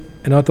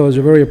And I thought it was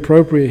a very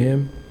appropriate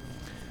hymn.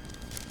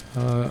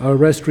 A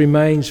rest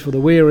remains for the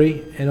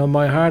weary. And on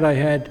my heart I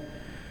had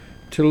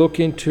to look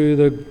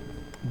into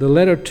the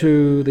letter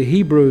to the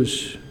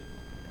Hebrews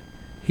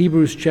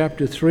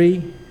chapter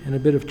 3 and a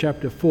bit of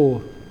chapter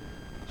 4.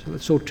 So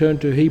let's all turn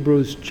to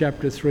Hebrews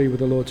chapter 3 with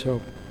the Lord's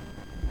help.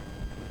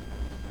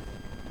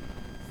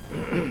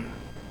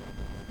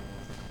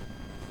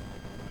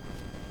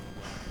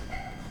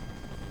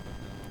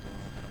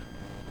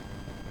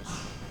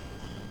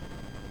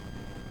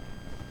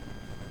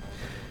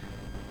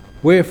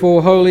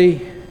 Wherefore,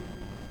 holy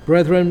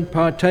brethren,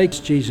 partake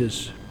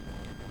Jesus,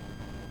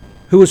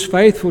 who was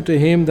faithful to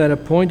him that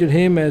appointed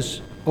him,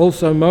 as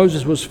also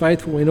Moses was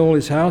faithful in all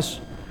his house.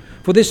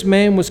 For this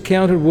man was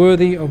counted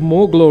worthy of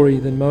more glory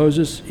than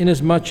Moses,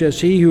 inasmuch as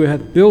he who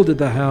hath builded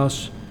the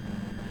house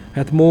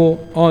hath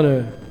more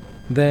honour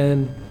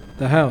than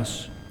the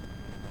house.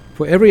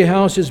 For every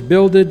house is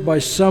builded by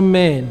some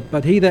man,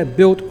 but he that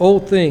built all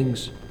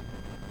things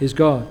is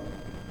God.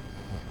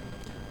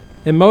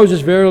 And Moses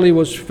verily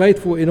was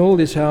faithful in all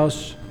his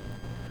house,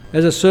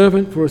 as a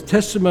servant for a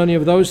testimony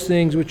of those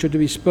things which are to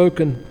be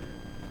spoken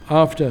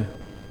after.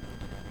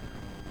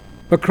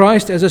 But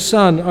Christ as a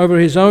son over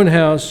his own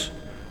house,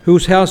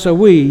 whose house are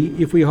we,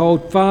 if we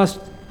hold fast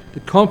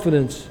the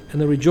confidence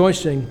and the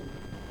rejoicing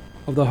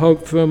of the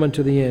hope firm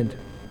unto the end.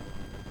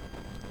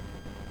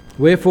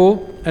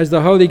 Wherefore, as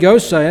the Holy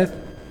Ghost saith,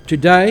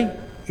 today,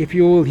 if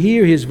you will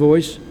hear his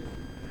voice,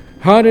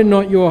 harden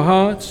not your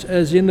hearts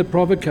as in the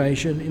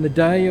provocation, in the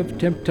day of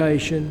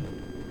temptation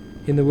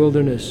in the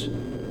wilderness.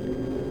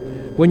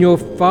 When your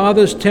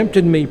fathers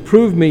tempted me,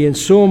 proved me, and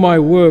saw my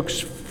works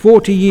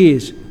 40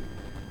 years.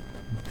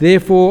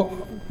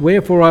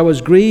 Wherefore I was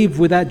grieved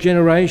with that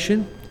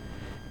generation,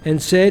 and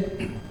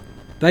said,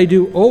 they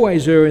do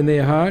always err in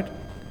their heart,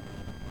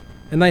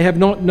 and they have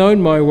not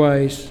known my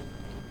ways.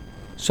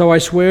 So I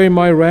swear in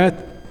my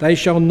wrath, they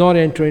shall not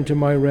enter into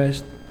my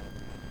rest.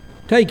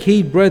 Take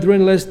heed,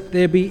 brethren, lest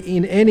there be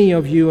in any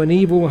of you an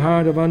evil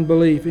heart of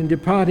unbelief in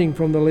departing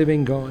from the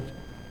living God.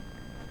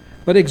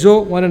 But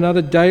exhort one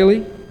another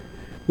daily,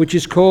 which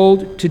is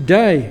called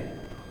today,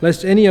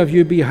 lest any of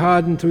you be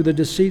hardened through the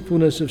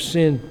deceitfulness of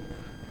sin.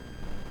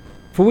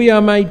 For we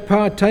are made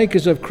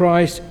partakers of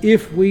Christ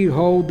if we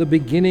hold the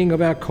beginning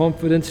of our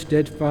confidence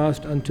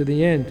steadfast unto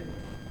the end.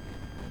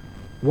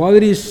 While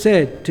it is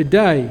said,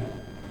 today,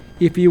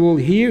 if you will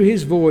hear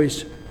his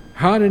voice,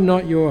 harden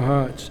not your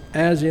hearts,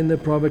 as in the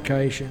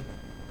provocation.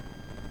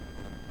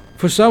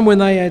 For some, when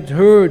they had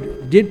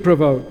heard, did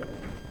provoke.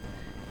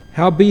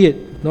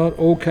 Howbeit, not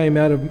all came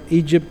out of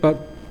Egypt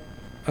but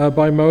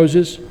by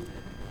Moses.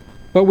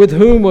 But with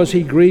whom was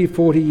he grieved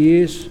 40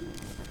 years?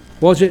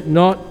 Was it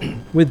not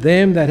with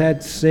them that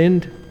had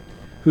sinned,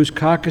 whose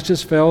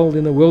carcasses fell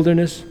in the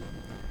wilderness?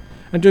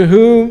 And to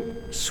whom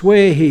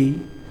sware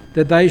he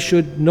that they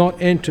should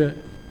not enter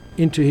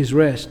into his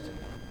rest,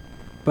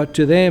 but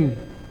to them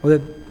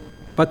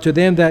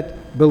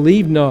that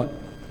believed not?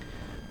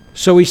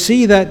 So we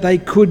see that they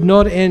could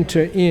not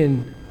enter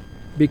in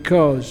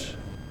because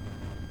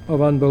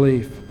of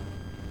unbelief.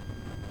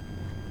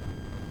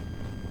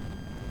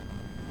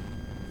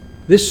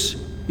 This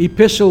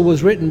epistle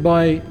was written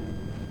by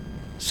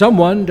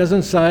someone,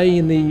 doesn't say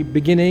in the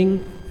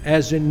beginning,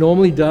 as it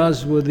normally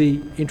does with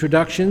the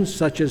introductions,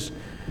 such as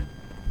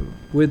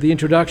with the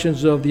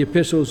introductions of the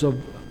epistles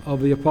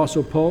of the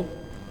Apostle Paul.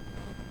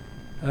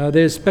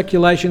 There's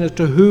speculation as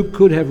to who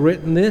could have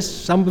written this.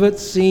 Some of it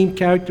seemed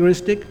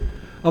characteristic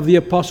of the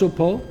Apostle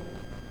Paul,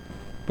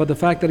 but the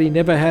fact that he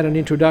never had an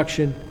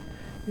introduction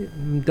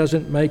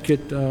doesn't make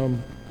it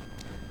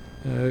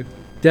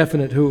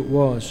definite who it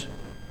was.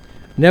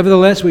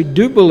 Nevertheless, we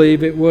do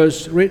believe it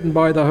was written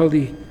by the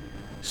Holy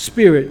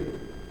Spirit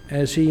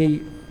as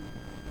he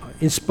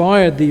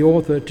inspired the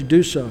author to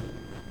do so.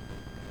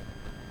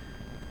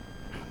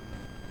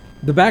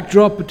 The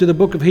backdrop to the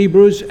book of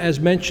Hebrews, as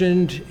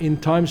mentioned in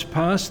times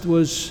past,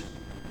 was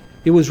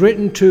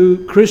written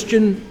to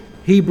Christian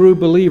Hebrew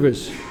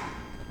believers.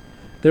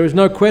 There is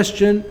no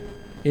question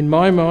in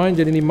my mind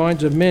and in the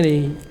minds of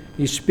many,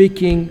 he's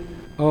speaking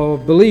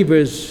of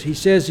believers. He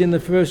says in the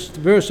first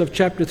verse of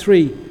chapter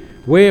 3,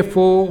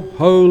 wherefore,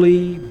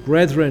 holy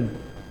brethren,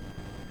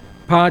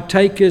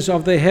 partakers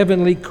of the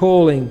heavenly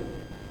calling,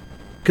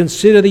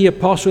 consider the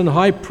apostle and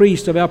high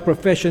priest of our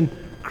profession,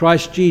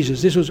 Christ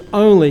Jesus. This was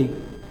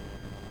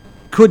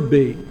could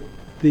be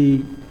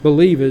the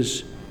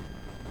believers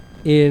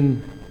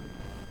in,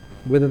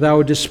 whether they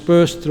were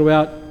dispersed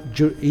throughout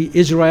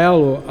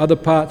Israel or other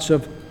parts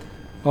of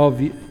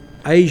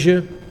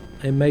Asia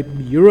and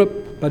maybe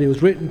Europe, but it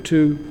was written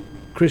to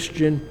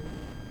Christian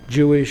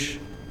Jewish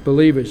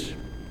believers.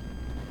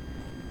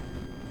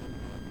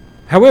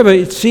 However,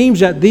 it seems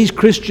that these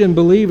Christian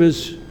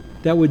believers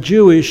that were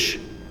Jewish,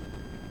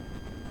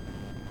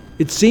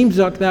 it seems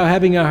like they were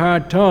having a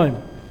hard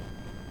time.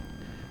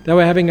 They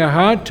were having a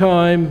hard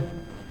time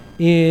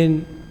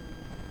in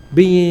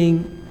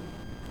being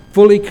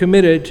fully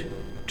committed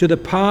to the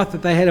path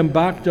that they had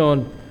embarked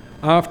on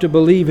after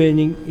believing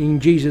in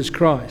Jesus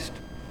Christ.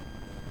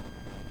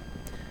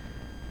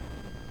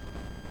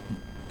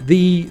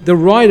 the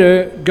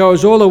writer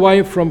goes all the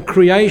way from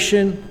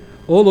creation,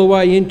 all the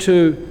way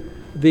into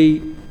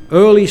the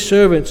early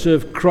servants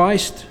of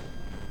Christ,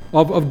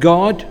 of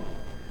God,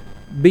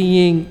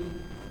 being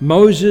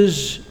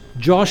Moses,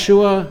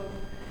 Joshua,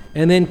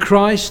 and then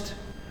Christ.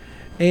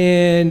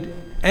 And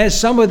as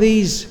some of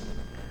these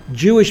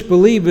Jewish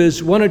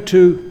believers wanted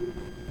to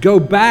go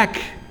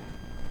back,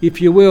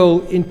 if you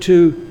will,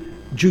 into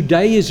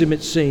Judaism,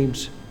 it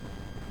seems,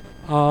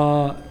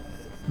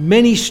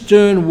 many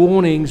stern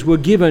warnings were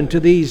given to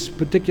these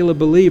particular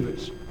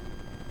believers.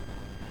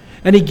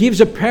 And he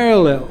gives a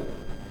parallel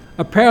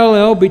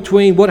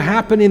between what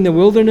happened in the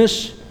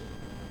wilderness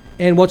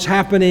and what's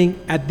happening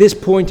at this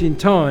point in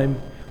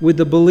time with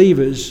the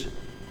believers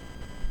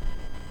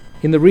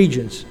in the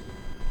regions.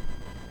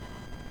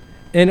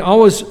 And I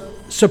was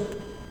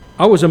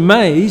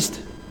amazed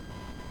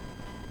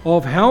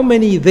of how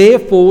many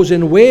therefores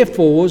and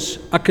wherefores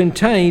are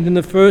contained in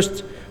the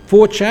first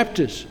 4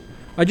 chapters.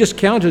 I just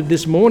counted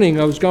this morning.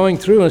 I was going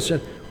through and I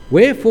said,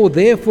 wherefore,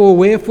 therefore,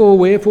 wherefore,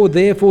 wherefore,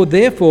 therefore,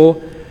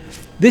 therefore.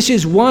 This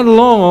is one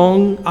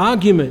long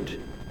argument,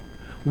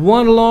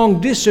 one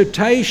long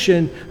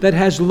dissertation that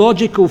has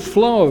logical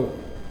flow.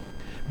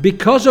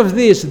 Because of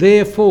this,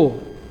 therefore,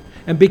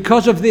 and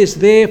because of this,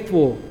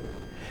 therefore.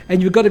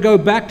 And you've got to go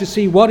back to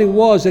see what it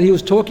was that he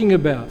was talking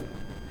about.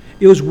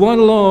 It was one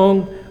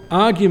long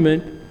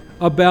argument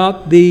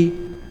about the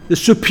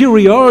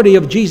superiority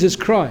of Jesus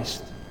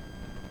Christ,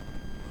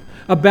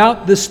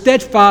 about the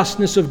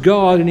steadfastness of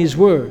God in His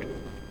Word,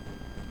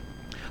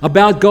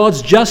 about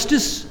God's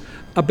justice,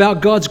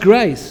 about God's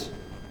grace,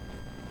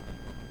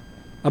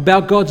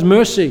 about God's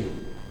mercy,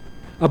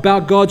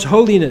 about God's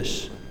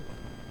holiness.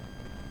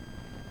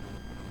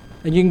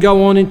 And you can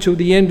go on into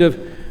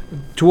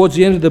towards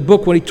the end of the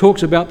book when he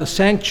talks about the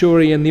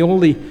sanctuary and all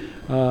the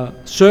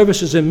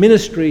services and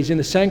ministries in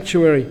the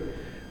sanctuary,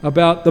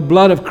 about the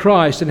blood of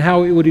Christ and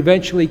how it would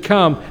eventually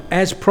come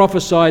as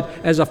prophesied,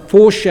 as a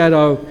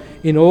foreshadow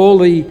in all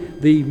the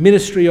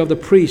ministry of the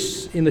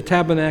priests in the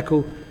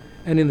tabernacle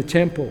and in the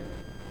temple.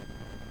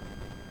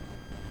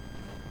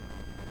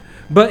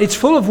 But it's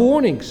full of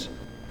warnings.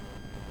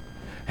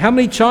 How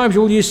many times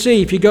will you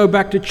see, if you go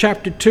back to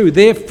chapter 2,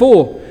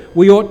 therefore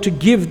we ought to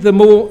give the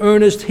more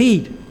earnest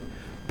heed.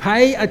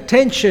 Pay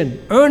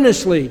attention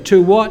earnestly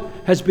to what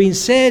has been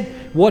said,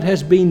 what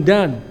has been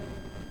done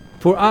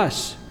for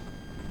us.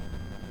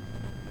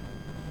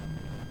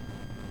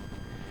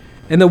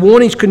 And the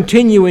warnings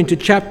continue into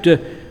chapter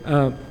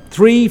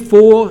 3,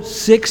 4,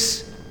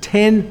 6,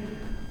 10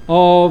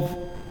 of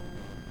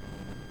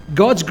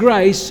God's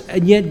grace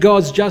and yet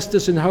God's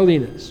justice and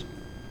holiness.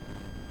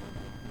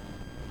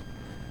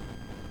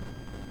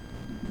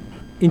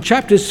 In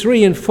chapters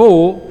 3 and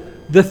 4,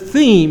 the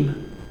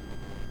theme,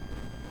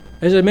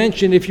 as I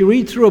mentioned, if you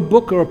read through a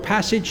book or a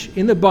passage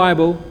in the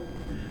Bible,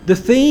 the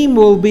theme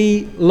will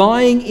be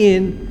lying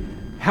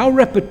in how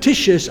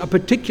repetitious a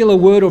particular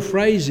word or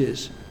phrase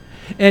is.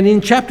 And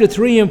in chapter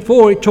 3 and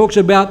 4, it talks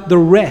about the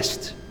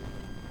rest.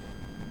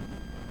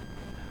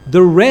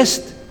 The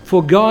rest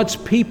for God's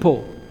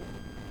people.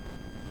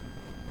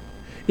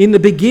 In the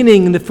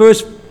beginning, in the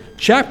first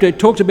chapter, it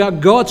talks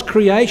about God's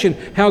creation,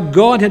 how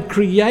God had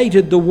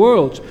created the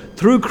world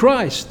through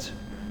Christ.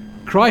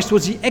 Christ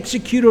was the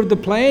executor of the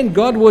plan.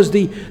 God was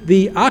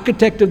the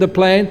architect of the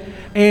plan.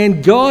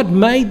 And God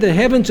made the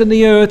heavens and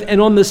the earth,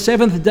 and on the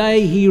 7th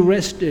day He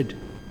rested.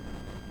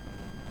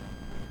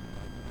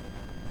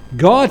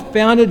 God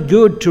found it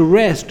good to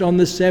rest on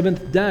the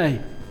 7th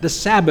day, the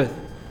Sabbath.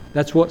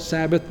 That's what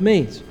Sabbath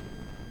means.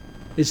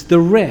 It's the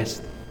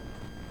rest.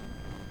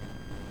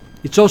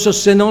 It's also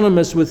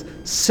synonymous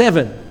with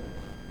 7.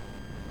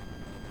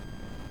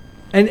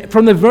 And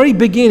from the very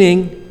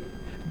beginning,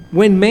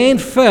 when man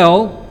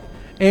fell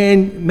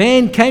and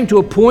man came to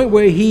a point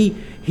where he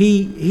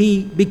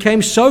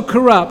became so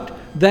corrupt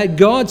that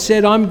God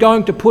said, I'm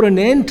going to put an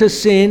end to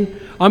sin,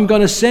 I'm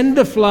going to send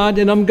a flood,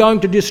 and I'm going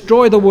to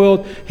destroy the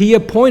world. He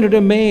appointed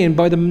a man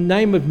by the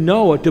name of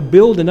Noah to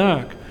build an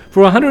ark.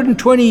 For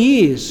 120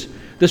 years,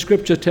 the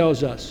scripture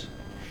tells us.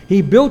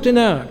 He built an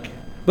ark,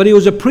 but he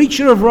was a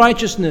preacher of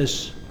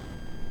righteousness.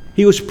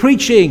 He was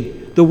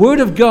preaching the word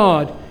of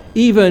God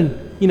even,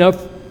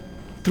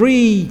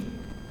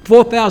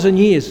 4,000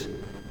 years,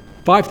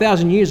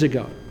 5,000 years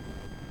ago.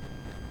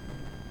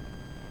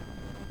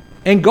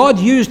 And God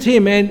used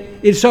him, and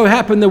it so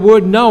happened the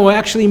word Noah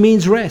actually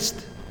means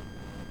rest.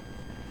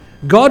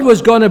 God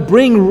was going to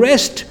bring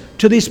rest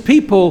to these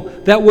people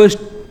that was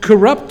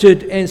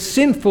corrupted and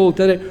sinful,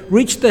 that it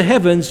reached the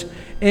heavens,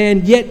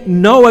 and yet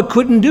Noah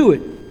couldn't do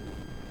it.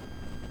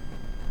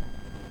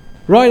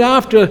 Right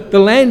after the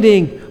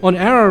landing on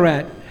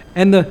Ararat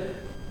and the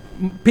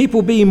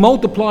people being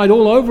multiplied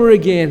all over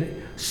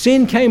again,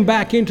 sin came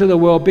back into the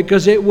world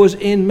because it was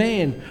in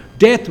man.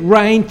 Death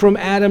reigned from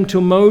Adam to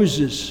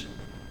Moses.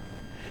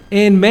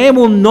 And man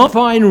will not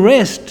find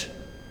rest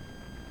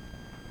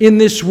in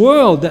this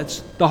world.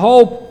 That's the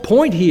whole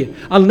point here.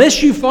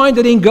 Unless you find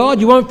it in God,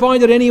 you won't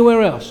find it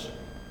anywhere else.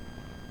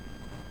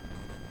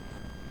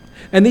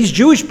 And these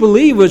Jewish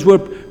believers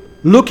were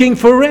looking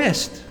for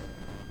rest.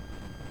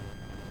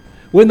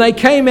 When they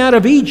came out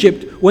of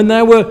Egypt, when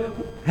they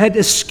had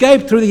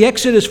escaped through the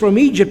exodus from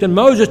Egypt, and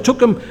Moses took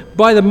them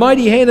by the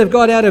mighty hand of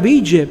God out of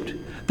Egypt,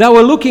 they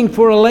were looking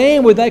for a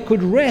land where they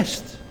could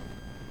rest,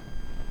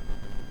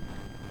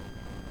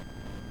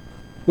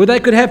 where they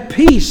could have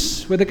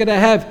peace, where they could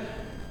have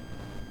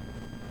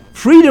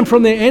freedom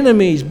from their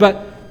enemies.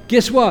 But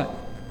guess what?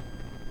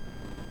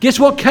 Guess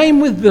what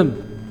came with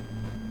them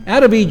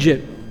out of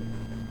Egypt?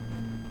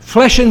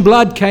 Flesh and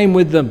blood came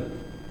with them.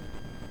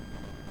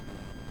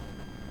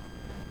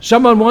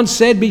 Someone once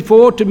said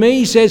before to me,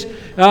 he says,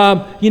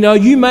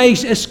 you may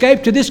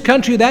escape to this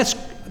country, to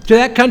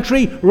that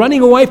country,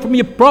 running away from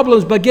your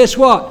problems, but guess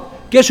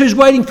what? Guess who's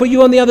waiting for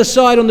you on the other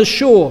side on the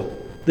shore?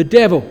 The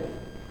devil.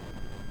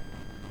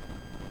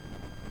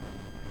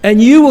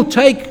 And you will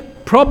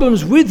take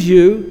problems with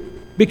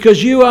you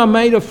because you are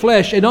made of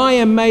flesh, and I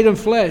am made of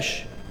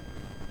flesh.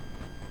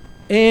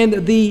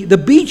 And the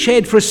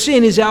beachhead for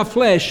sin is our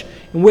flesh,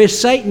 and where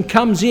Satan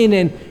comes in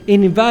and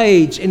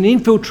invades and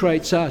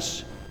infiltrates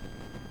us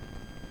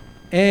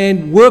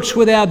and works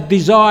with our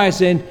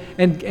desires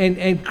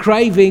and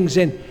cravings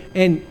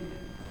and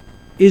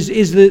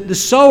is the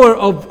sower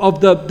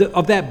of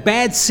that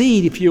bad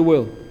seed, if you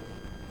will.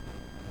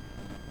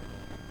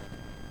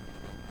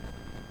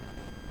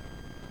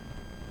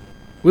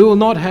 We will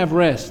not have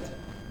rest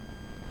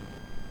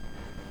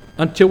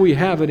until we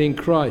have it in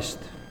Christ.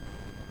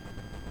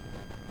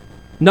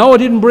 Noah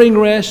didn't bring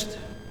rest.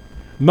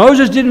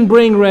 Moses didn't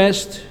bring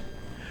rest.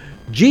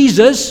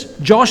 Jesus,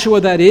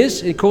 Joshua that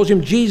is, it calls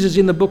him Jesus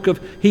in the book of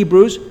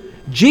Hebrews.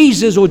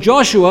 Jesus or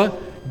Joshua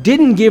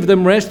didn't give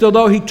them rest,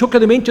 although he took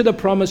them into the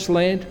promised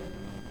land.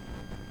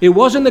 It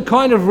wasn't the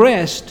kind of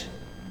rest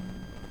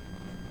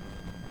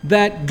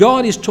that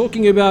God is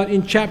talking about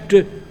in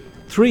chapter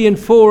 3 and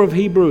 4 of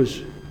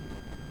Hebrews.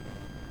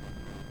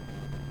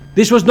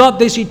 This was not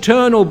this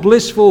eternal,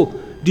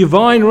 blissful,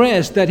 divine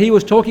rest that he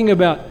was talking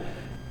about.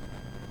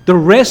 The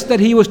rest that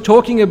he was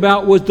talking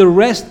about was the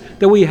rest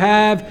that we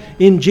have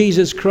in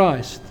Jesus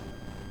Christ.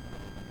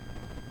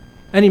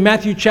 And in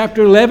Matthew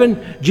chapter 11,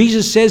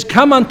 Jesus says,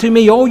 "Come unto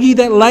me, all ye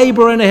that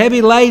labor and are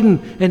heavy laden,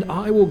 and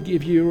I will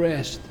give you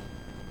rest."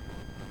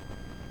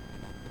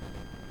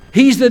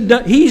 He's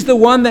the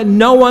one that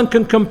no one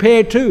can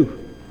compare to.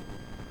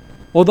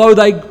 Although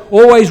they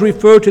always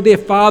refer to their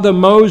father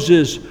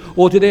Moses,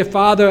 or to their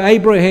father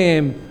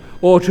Abraham,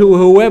 or to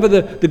whoever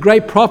the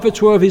great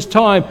prophets were of his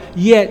time,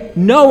 yet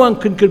no one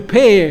can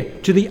compare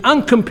to the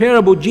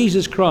uncomparable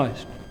Jesus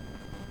Christ.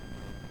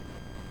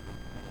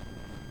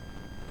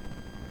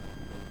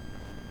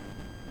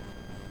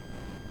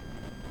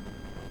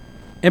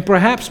 And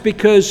perhaps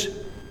because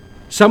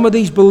some of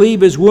these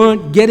believers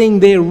weren't getting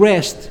their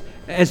rest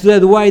as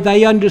the way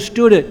they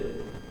understood it.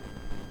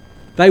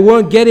 They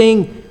weren't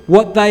getting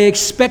what they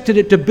expected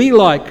it to be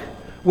like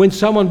when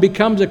someone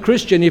becomes a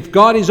Christian. If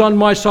God is on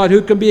my side,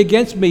 who can be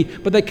against me?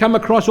 But they come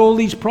across all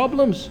these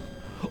problems,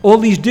 all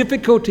these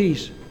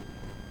difficulties,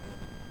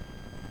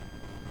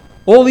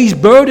 all these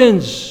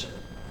burdens,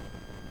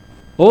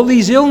 all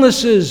these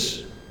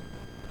illnesses,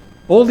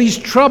 all these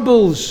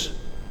troubles.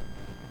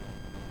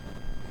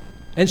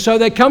 And so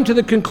they come to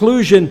the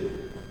conclusion,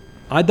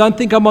 I don't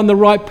think I'm on the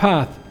right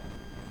path.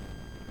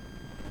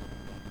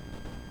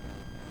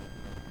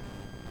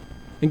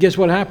 And guess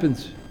what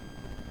happens?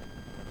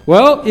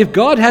 Well, if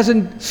God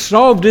hasn't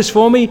solved this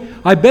for me,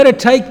 I better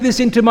take this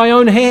into my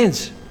own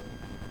hands.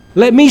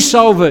 Let me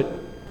solve it.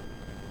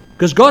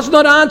 Because God's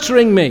not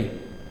answering me.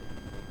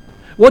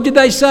 What did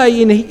they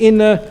say in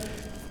the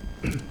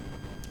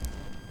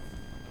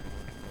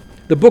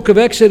book of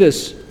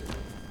Exodus?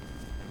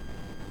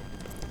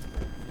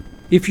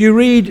 If you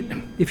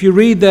read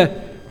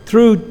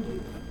through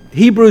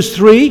Hebrews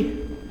 3,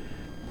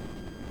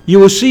 you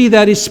will see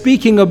that it's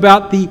speaking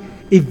about the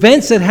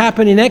events that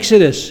happened in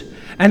Exodus.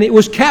 And it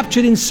was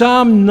captured in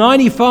Psalm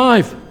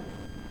 95.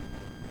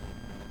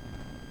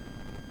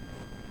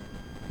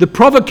 The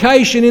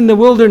provocation in the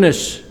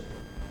wilderness.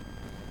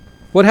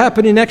 What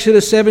happened in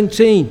Exodus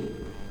 17?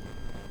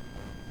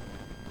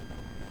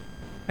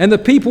 And the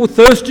people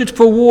thirsted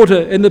for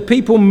water, and the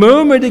people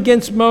murmured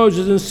against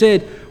Moses and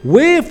said,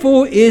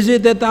 "Wherefore is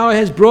it that thou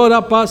hast brought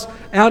up us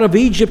out of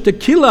Egypt to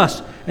kill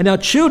us and our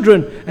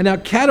children and our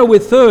cattle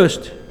with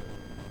thirst?"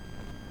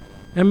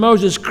 And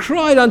Moses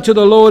cried unto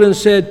the Lord and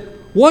said,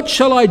 "What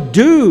shall I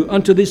do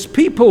unto this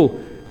people?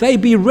 They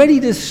be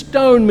ready to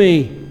stone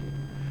me,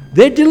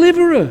 their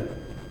deliverer."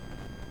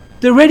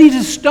 They're ready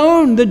to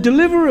stone the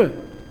deliverer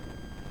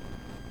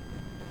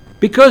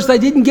because they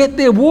didn't get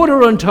their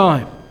water on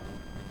time.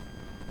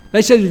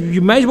 They said,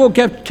 "You may as well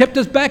have kept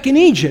us back in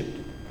Egypt."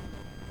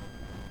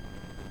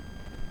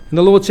 And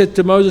the Lord said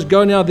to Moses,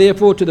 "Go now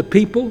therefore to the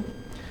people,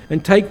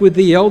 and take with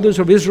thee elders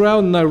of Israel,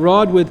 and they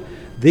ride with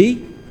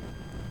thee.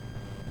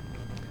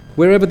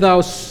 Wherever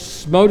thou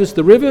smotest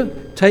the river,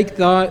 take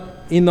thou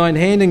in thine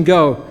hand and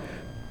go.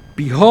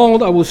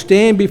 Behold, I will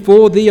stand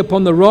before thee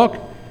upon the rock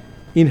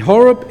in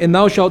Horeb, and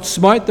thou shalt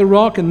smite the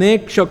rock, and there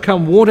shall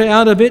come water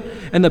out of it,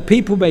 and the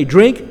people may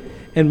drink."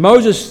 And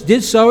Moses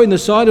did so in the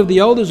sight of the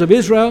elders of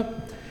Israel.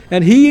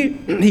 And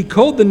he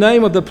called the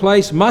name of the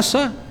place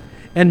Massah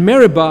and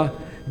Meribah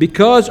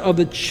because of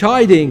the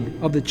chiding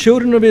of the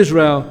children of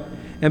Israel,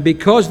 and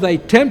because they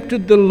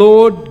tempted the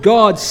Lord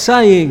God,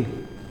 saying,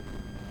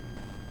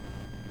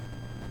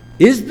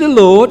 "Is the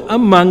Lord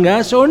among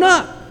us or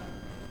not?"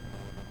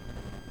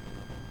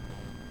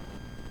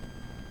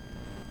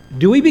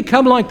 Do we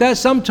become like that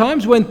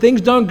sometimes when things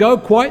don't go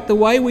quite the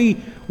way we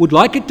would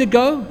like it to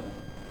go?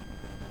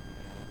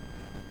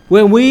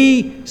 When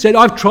we said,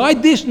 "I've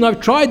tried this and I've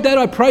tried that,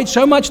 I prayed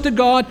so much to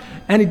God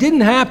and it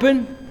didn't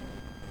happen."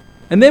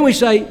 And then we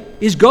say,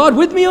 "Is God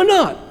with me or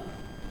not?"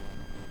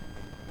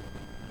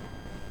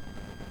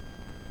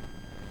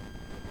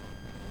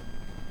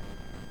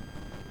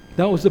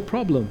 That was the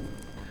problem.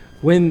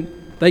 When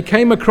they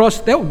came across,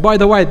 that, by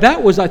the way,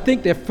 that was, I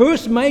think, their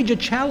first major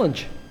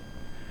challenge.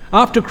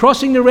 After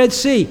crossing the Red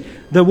Sea,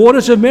 the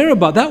waters of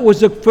Meribah, that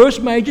was the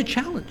first major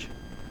challenge.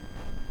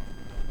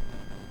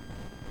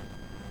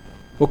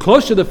 Or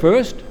close to the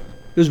first.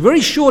 It was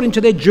very short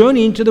into their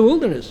journey into the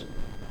wilderness.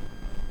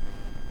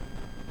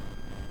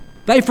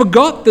 They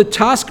forgot the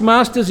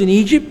taskmasters in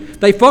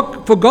Egypt. They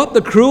forgot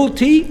the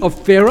cruelty of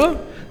Pharaoh.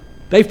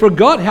 They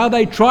forgot how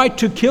they tried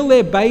to kill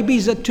their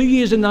babies at 2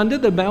 years and under,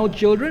 the male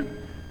children.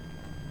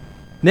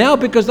 Now,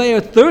 because they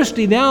are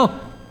thirsty, now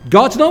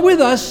God's not with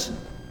us.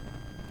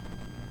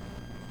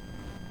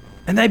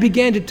 And they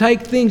began to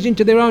take things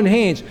into their own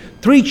hands.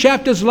 3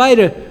 chapters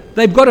later,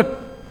 they've got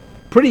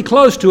pretty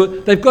close to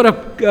it, they've got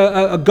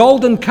a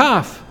golden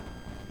calf.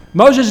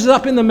 Moses is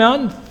up in the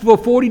mountain for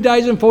 40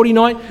 days and 40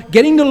 nights,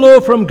 getting the law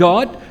from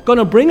God, going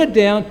to bring it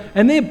down,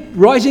 and they're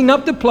rising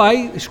up to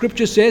play,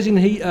 Scripture says in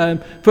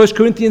 1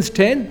 Corinthians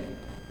 10.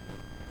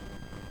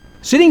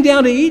 Sitting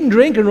down to eat and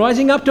drink and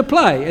rising up to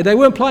play. They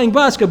weren't playing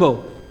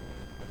basketball.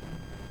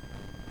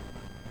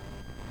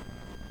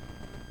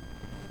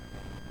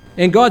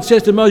 And God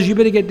says to Moses, "You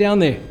better get down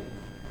there.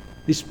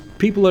 These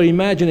people are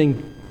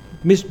imagining,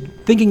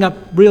 thinking up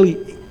really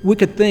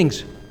wicked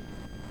things."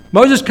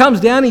 Moses comes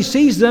down, he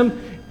sees them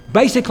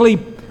basically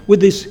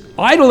with this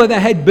idol that they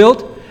had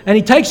built, and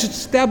he takes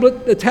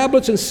the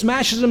tablets and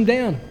smashes them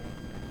down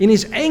in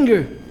his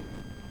anger.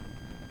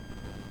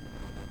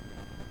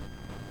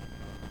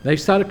 They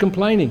started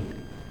complaining.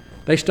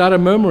 They started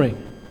murmuring.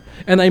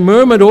 And they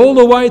murmured all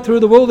the way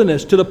through the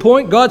wilderness, to the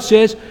point God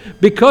says,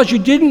 "Because you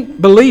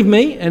didn't believe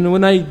me," and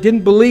when they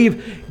didn't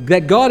believe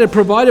that God had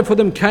provided for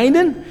them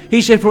Canaan, he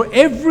said, "For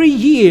every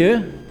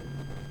year,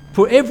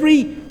 for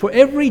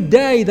every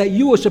day that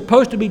you were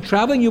supposed to be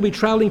traveling, you'll be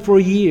traveling for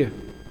a year."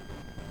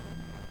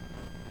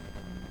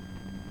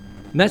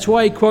 And that's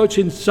why he quotes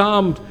in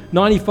Psalm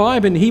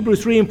 95 and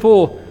Hebrews 3 and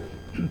 4,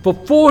 "For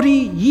 40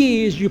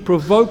 years you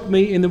provoked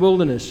me in the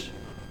wilderness."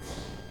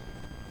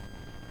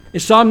 In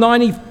Psalm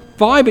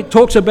 95, it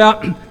talks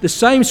about the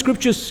same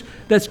scriptures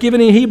that's given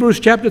in Hebrews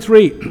chapter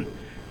 3.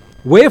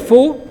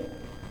 "Wherefore,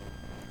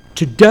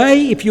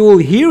 today, if you will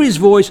hear his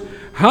voice,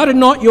 harden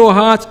not your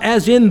hearts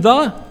as in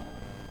the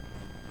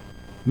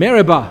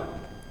Meribah."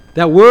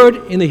 That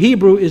word in the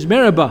Hebrew is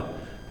Meribah,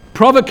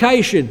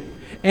 provocation.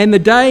 And the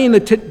day in the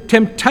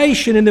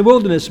temptation in the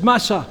wilderness,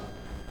 Massah.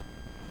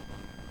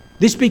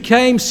 This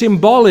became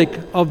symbolic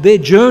of their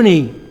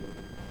journey,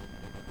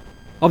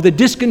 of the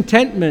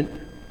discontentment,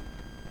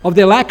 of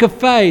their lack of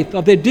faith,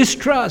 of their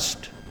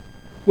distrust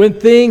when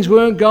things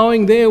weren't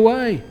going their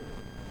way.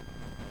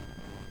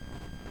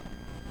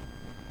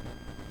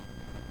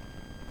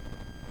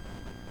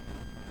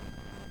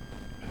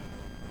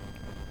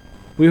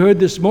 We heard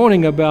this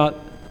morning about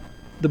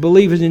the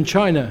believers in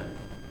China.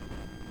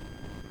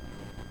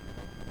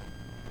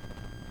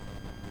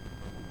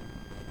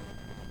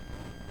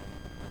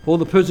 All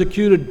the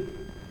persecuted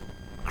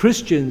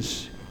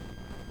Christians,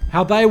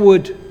 how they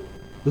would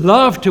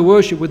love to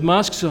worship with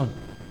masks on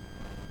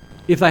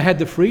if they had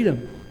the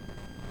freedom.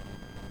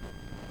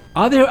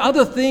 Are there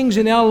other things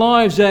in our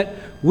lives that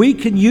we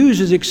can use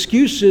as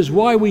excuses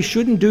why we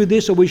shouldn't do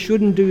this or we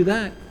shouldn't do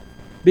that?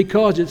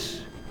 Because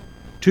it's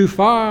too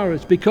far,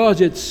 it's because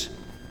it's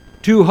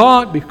too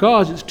hot,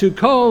 because it's too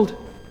cold,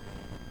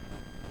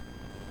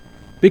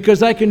 because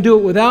they can do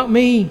it without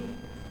me.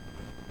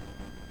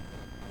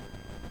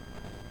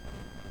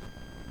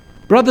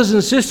 Brothers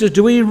and sisters,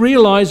 do we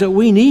realize that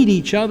we need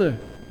each other?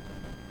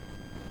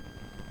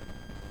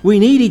 We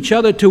need each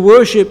other to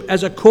worship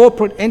as a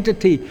corporate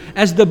entity,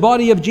 as the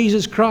body of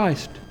Jesus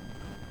Christ.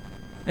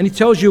 And he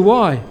tells you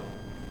why.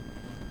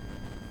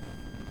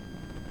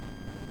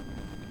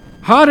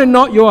 "Harden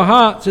not your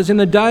hearts as in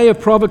the day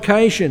of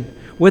provocation,"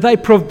 where they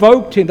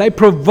provoked him. They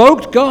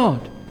provoked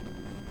God.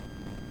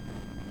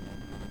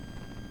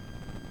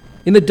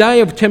 In the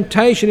day of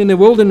temptation in the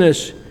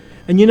wilderness.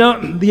 And you know,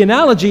 the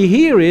analogy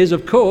here is,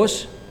 of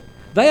course,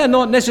 they are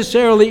not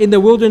necessarily in the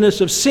wilderness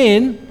of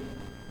sin,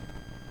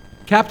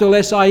 capital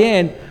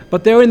S-I-N,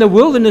 but they're in the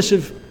wilderness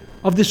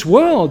of this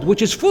world,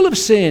 which is full of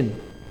sin,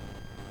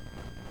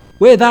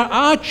 where there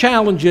are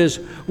challenges,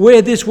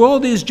 where this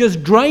world is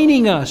just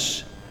draining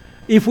us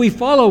if we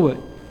follow it.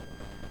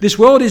 This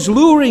world is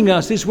luring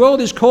us. This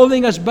world is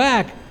calling us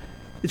back.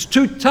 It's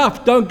too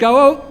tough. Don't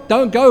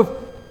go.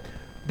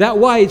 That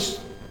way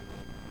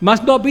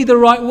must not be the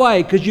right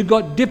way, because you've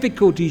got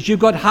difficulties, you've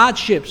got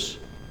hardships.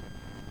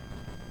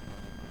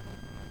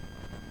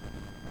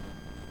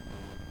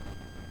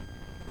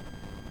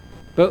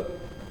 But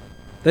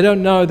they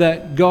don't know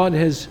that God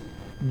has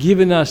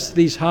given us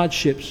these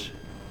hardships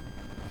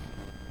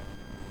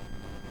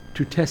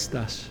to test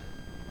us,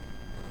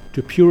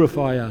 to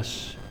purify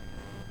us,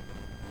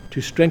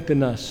 to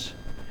strengthen us,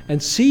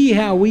 and see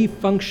how we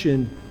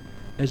function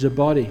as a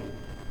body.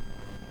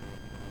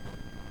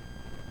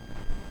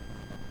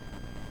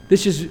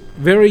 This is a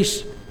very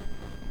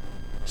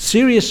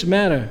serious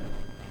matter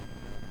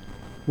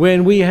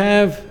when we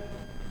have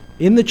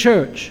in the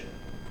church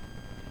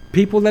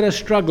people that are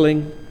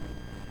struggling,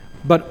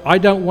 but I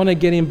don't want to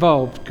get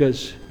involved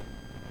because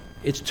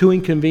it's too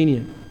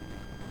inconvenient,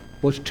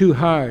 or it's too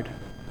hard,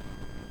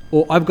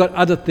 or I've got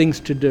other things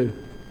to do.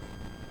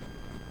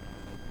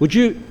 Could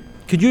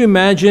you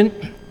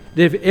imagine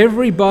that if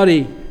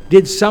everybody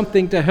did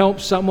something to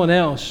help someone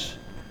else,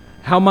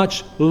 how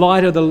much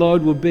lighter the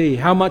load will be,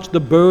 how much the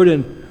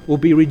burden will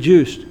be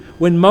reduced?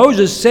 When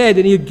Moses said,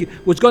 and he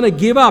was going to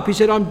give up, he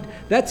said,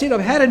 that's it,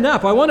 I've had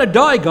enough. I want to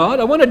die, God.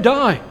 I want to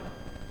die.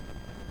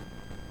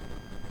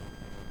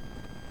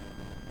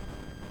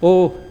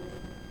 Or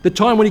the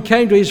time when he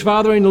came to his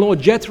father-in-law,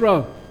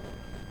 Jethro.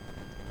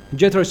 And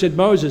Jethro said,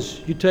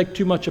 Moses, you take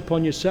too much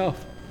upon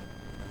yourself.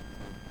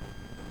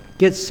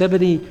 Get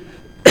 70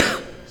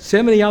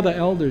 other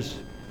elders,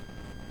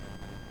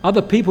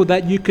 other people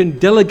that you can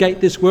delegate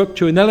this work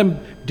to, and let them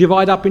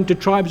divide up into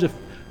tribes of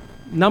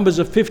numbers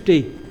of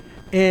 50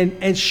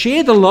 and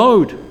share the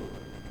load.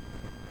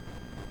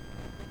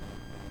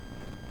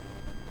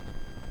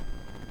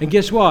 And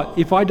guess what?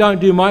 If I don't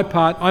do my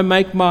part, I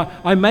make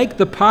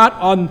the part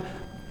on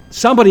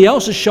somebody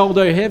else's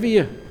shoulder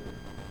heavier.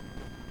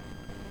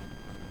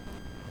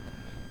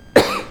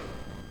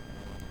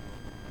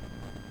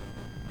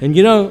 And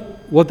you know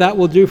what that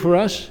will do for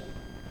us?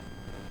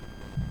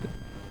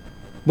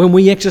 When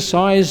we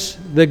exercise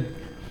the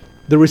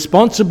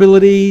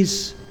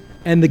responsibilities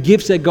and the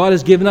gifts that God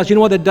has given us, you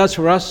know what that does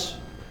for us?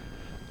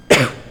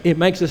 It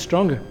makes us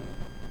stronger.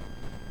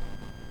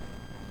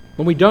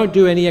 When we don't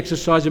do any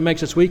exercise, it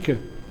makes us weaker.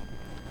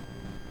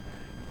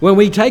 When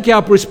we take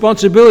our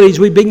responsibilities,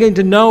 we begin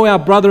to know our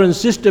brother and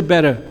sister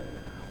better.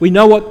 We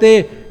know what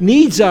their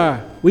needs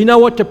are. We know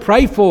what to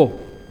pray for.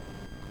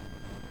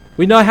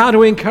 We know how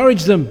to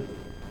encourage them.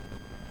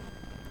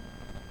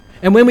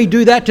 And when we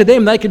do that to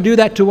them, they can do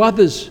that to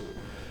others.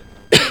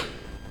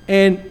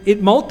 And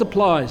it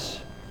multiplies.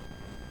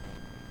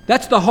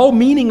 That's the whole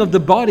meaning of the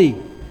body.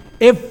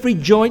 Every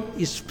joint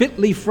is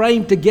fitly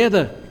framed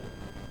together.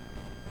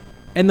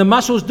 And the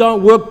muscles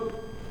don't work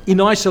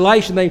in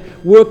isolation. They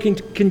work in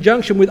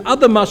conjunction with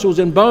other muscles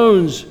and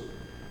bones.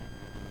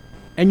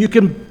 And you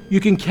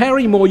can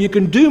carry more, you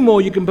can do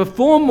more, you can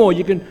perform more,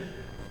 you can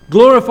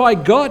glorify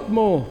God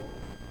more.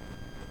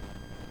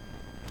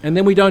 And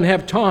then we don't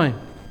have time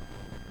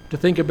to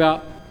think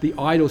about the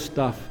idle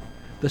stuff,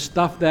 the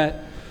stuff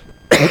that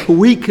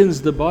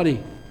weakens the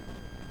body,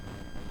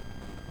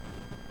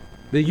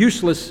 the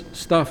useless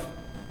stuff.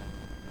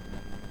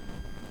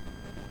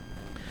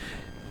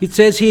 It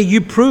says here,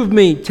 you proved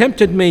me,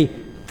 tempted me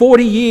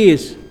 40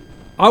 years.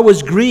 I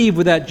was grieved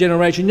with that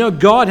generation. You know,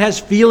 God has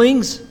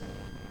feelings.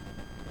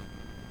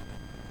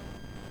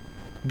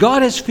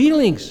 God has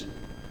feelings.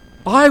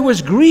 I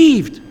was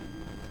grieved.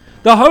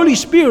 The Holy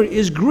Spirit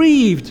is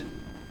grieved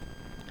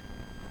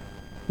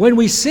when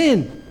we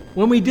sin,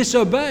 when we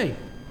disobey.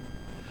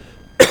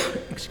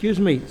 Excuse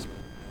me.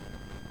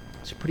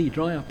 It's pretty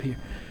dry up here.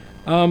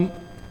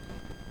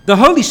 The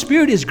Holy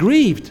Spirit is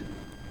grieved.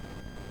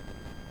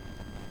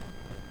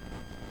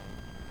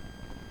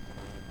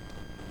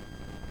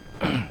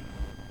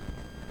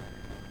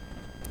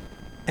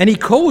 And he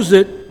calls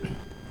it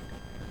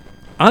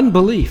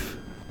unbelief.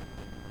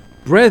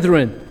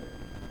 Brethren,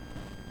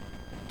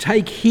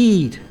 take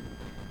heed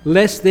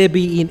lest there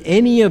be in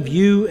any of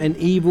you an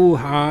evil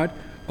heart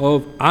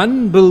of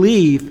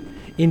unbelief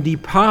in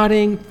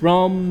departing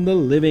from the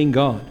living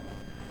God.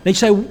 They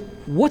say,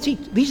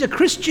 these are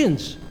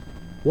Christians.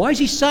 Why is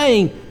he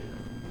saying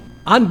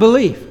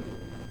unbelief?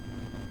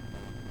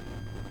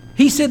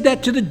 He said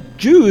that to the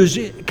Jews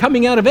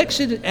coming out of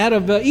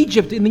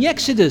Egypt in the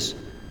Exodus.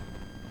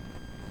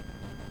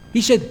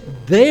 He said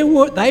they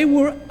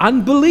were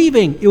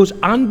unbelieving. It was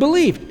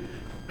unbelief.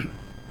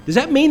 Does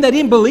that mean they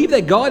didn't believe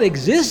that God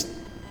existed?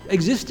 He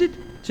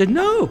said,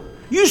 no.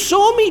 You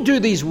saw me do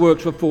these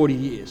works for 40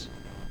 years.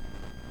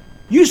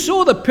 You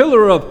saw the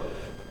pillar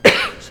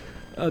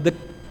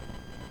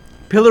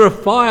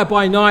of fire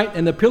by night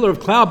and the pillar of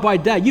cloud by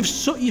day. You've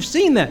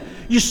seen that.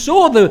 You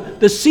saw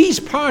the seas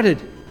parted.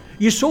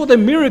 You saw the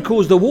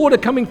miracles, the water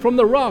coming from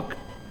the rock.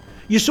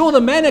 You saw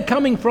the manna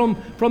coming from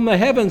the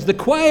heavens, the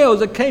quails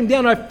that came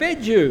down. I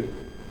fed you.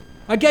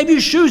 I gave you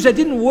shoes that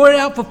didn't wear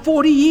out for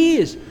 40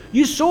 years.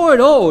 You saw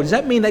it all. Does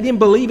that mean they didn't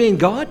believe in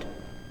God?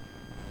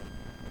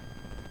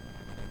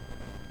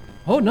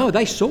 Oh no,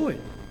 they saw it.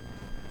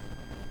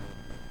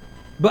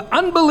 But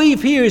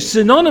unbelief here is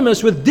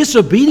synonymous with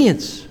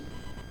disobedience.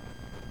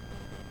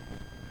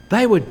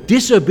 They were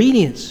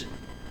disobedience.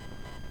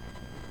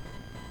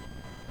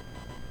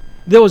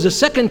 There was a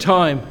second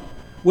time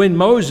when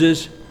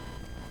Moses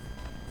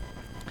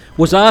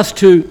was asked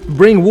to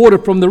bring water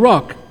from the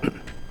rock.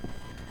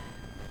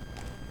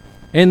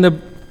 And the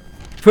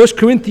 1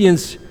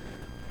 Corinthians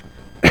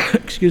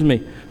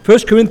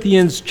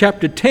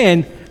chapter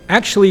 10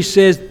 actually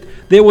says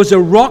there was a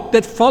rock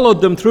that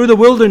followed them through the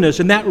wilderness,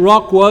 and that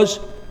rock was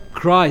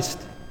Christ.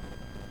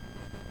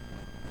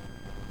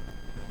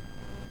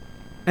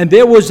 And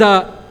there was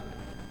the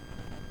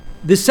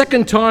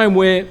second time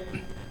where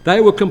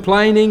they were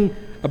complaining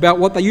about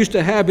what they used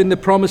to have in the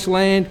promised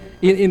land,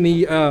 in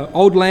the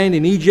old land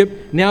in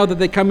Egypt. Now that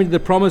they come into the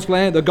promised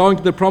land, they're going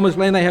to the promised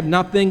land, they have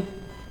nothing.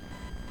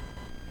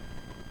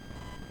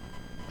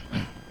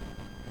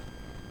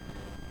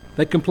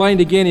 They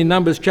complained again in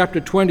Numbers chapter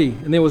 20,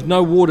 and there was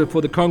no water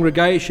for the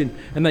congregation,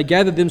 and they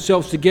gathered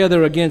themselves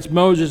together against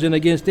Moses and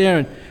against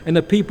Aaron, and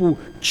the people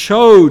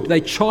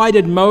they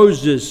chided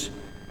Moses.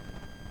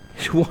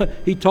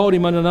 He told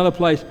him in another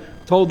place,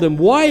 told them,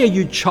 "Why are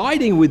you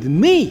chiding with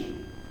me?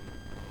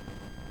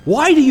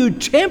 Why do you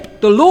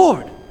tempt the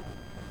Lord?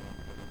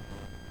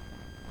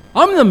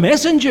 I'm the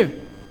messenger.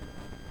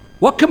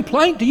 What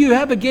complaint do you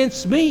have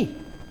against me?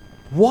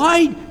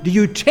 Why do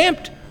you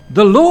tempt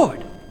the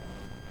Lord?"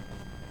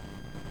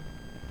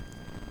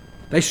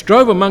 They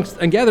strove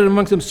gathered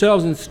amongst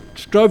themselves and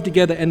strove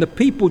together, and the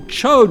people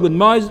chode with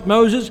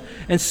Moses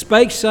and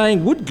spake,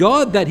 saying, "Would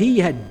God that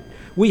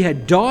we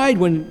had died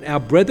when our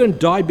brethren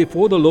died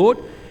before the Lord?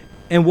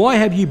 And why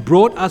have you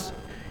brought us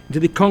into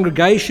the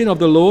congregation of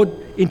the Lord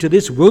into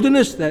this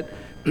wilderness, that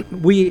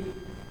we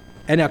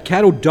and our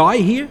cattle die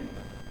here?"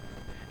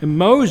 And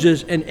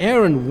Moses and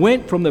Aaron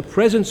went from the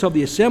presence of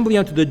the assembly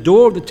unto the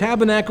door of the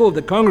tabernacle of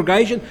the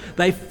congregation.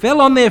 They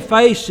fell on their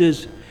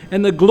faces,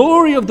 and the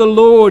glory of the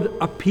Lord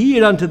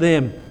appeared unto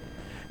them.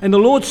 And the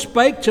Lord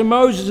spake to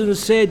Moses and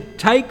said,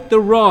 "Take the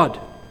rod,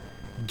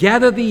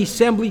 gather the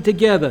assembly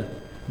together,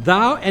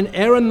 thou and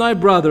Aaron thy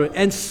brother,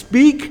 and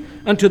speak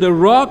unto the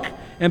rock,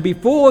 and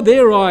before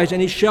their eyes,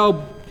 and it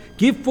shall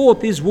give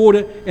forth his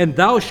water, and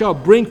thou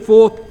shalt bring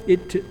forth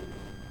it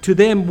to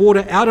them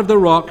water out of the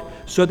rock,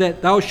 so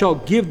that thou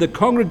shalt give the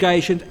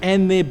congregation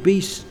and their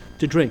beasts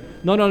to drink."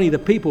 Not only the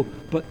people,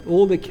 but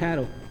all the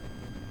cattle.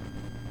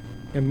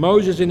 And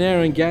Moses and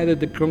Aaron gathered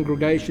the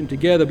congregation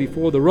together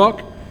before the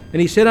rock,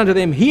 and he said unto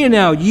them, "Hear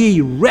now,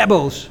 ye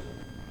rebels."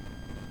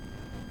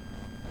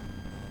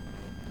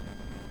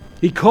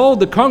 He called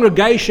the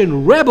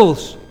congregation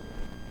rebels.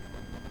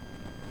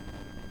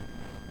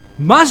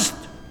 "Must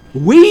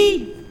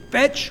we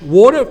fetch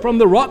water from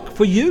the rock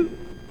for you?"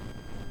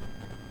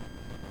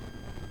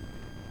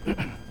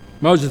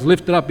 Moses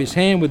lifted up his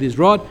hand with his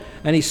rod,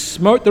 and he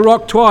smote the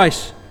rock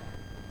twice,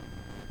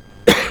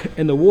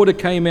 and the water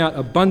came out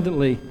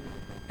abundantly,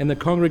 and the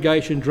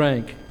congregation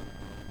drank,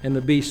 and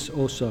the beasts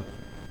also.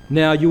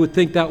 Now you would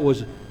think that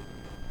was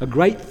a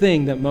great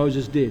thing that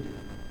Moses did.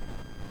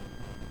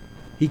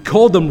 He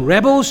called them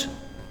rebels.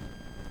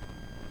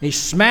 He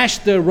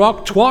smashed the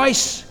rock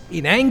twice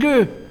in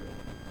anger.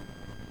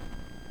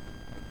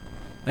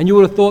 And you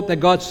would have thought that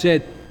God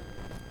said,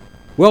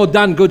 "Well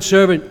done, good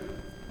servant."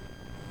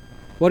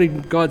 What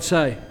did God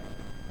say?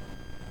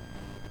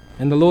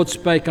 And the Lord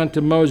spake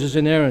unto Moses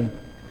and Aaron,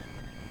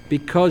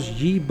 "Because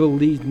ye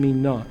believed me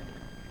not,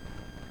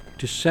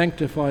 to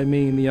sanctify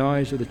me in the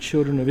eyes of the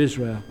children of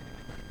Israel,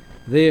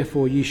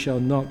 therefore ye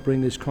shall not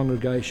bring this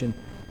congregation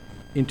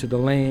into the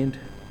land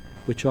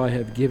which I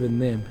have given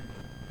them."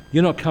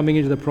 You're not coming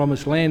into the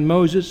promised land,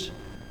 Moses.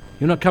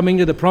 You're not coming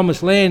into the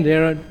promised land,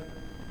 Aaron.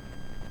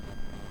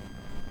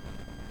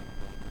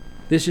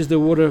 This is the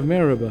water of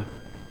Meribah,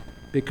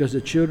 because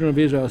the children of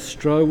Israel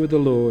strove with the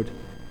Lord,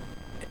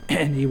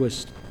 and he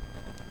was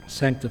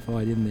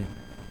sanctified in them.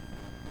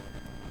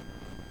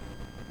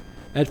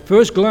 At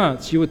first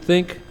glance, you would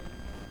think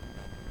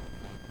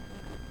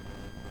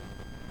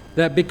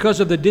that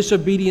because of the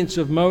disobedience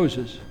of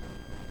Moses,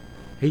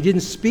 he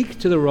didn't speak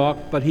to the rock,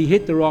 but he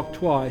hit the rock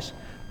twice,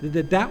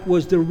 that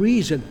was the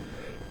reason,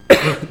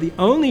 the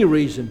only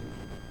reason,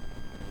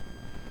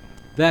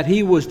 that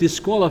he was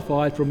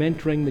disqualified from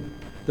entering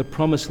the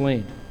promised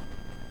land.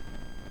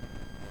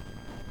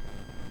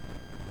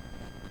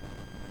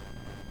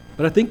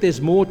 But I think there's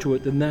more to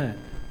it than that.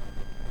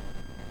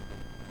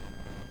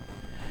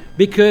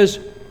 Because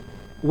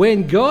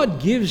when God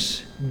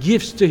gives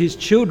gifts to his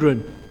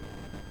children,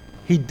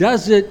 he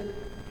does it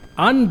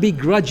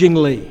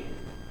unbegrudgingly.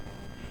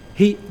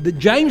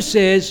 James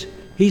says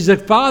he's the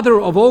father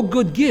of all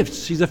good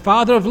gifts. He's the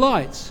father of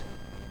lights,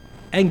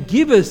 and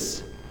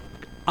giveth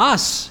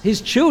us,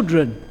 his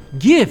children,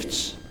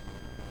 gifts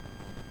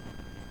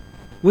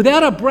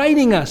without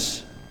upbraiding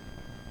us,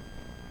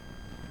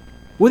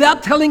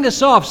 without telling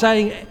us off,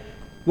 saying,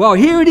 "Well,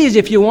 here it is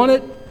if you want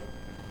it."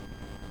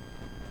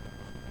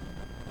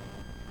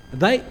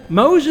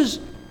 Moses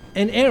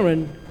and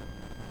Aaron,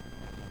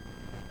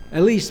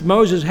 at least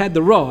Moses had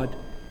the rod,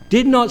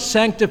 did not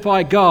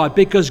sanctify God,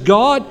 because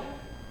God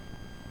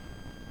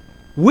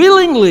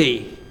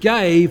willingly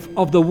gave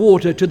of the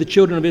water to the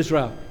children of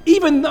Israel.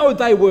 even though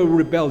they were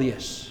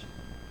rebellious,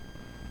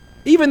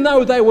 even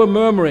though they were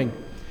murmuring,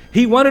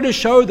 he wanted to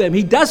show them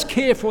he does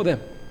care for them.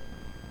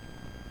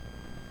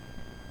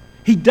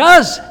 He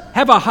does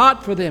have a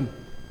heart for them.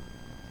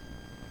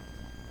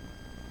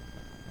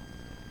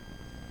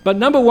 But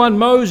number one,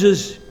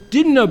 Moses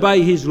didn't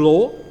obey his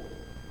law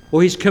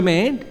or his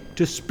command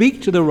to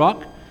speak to the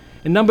rock.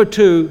 And number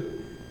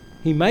two,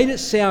 he made it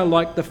sound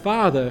like the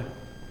Father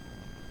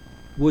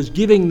was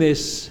giving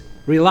this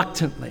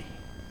reluctantly,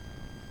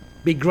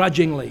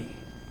 begrudgingly,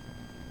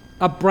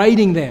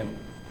 upbraiding them,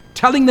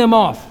 telling them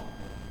off.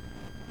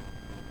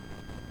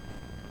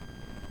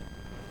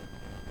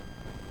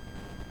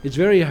 It's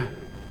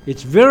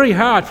very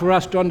hard for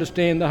us to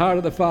understand the heart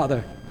of the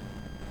Father.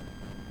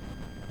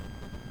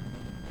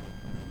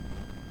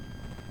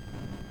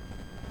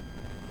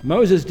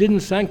 Moses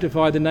didn't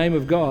sanctify the name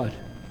of God.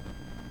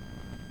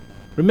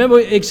 Remember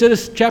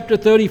Exodus chapter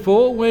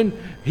 34 when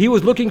he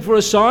was looking for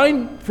a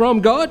sign from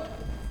God?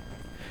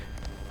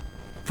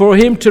 For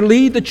him to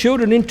lead the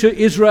children into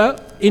Israel,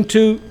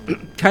 into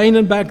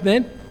Canaan back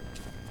then.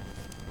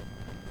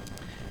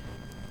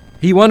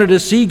 He wanted to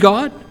see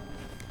God.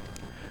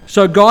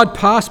 So God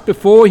passed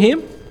before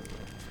him,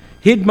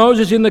 hid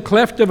Moses in the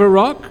cleft of a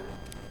rock.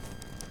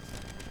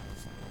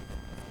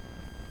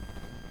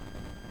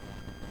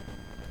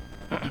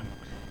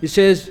 It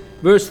says,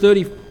 verse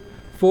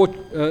 34,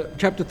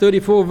 chapter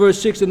 34,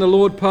 verse 6, and the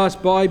Lord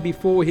passed by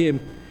before him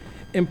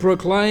and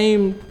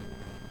proclaimed,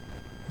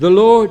 the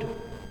Lord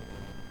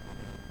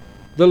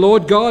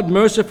God,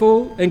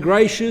 merciful and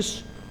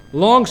gracious,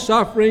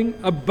 long-suffering,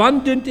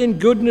 abundant in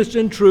goodness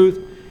and truth,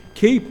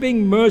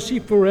 keeping mercy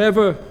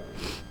forever,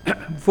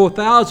 for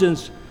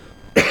thousands,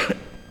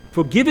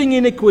 forgiving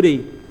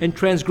iniquity and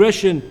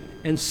transgression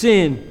and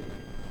sin,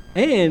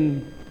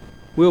 and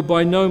will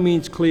by no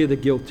means clear the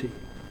guilty.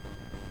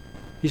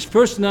 His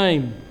first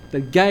name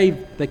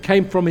that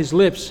came from his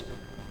lips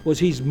was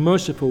he's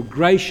merciful,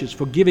 gracious,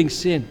 forgiving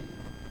sin.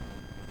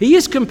 He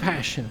is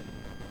compassionate.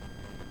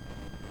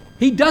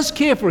 He does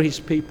care for his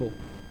people.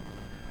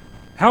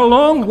 How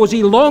long was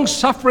he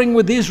long-suffering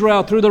with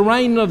Israel through the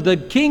reign of the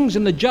kings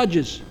and the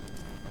judges?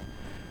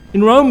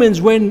 In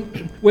Romans,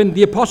 when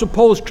the Apostle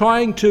Paul is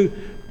trying to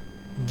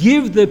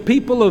give the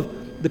people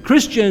of the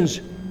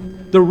Christians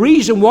the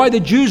reason why the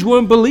Jews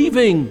weren't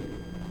believing,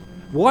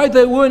 why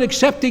they weren't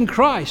accepting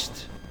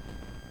Christ.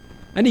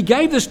 And he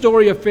gave the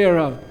story of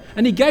Pharaoh,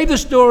 and he gave the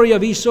story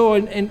of Esau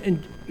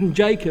and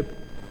Jacob.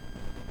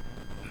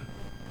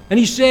 And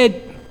he said,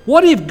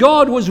 what if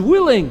God was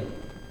willing,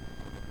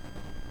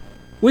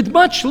 with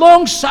much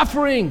long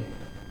suffering,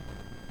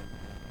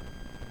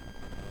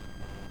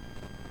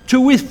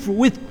 to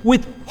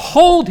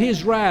withhold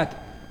his wrath?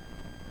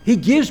 He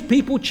gives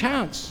people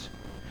chance.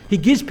 He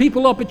gives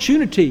people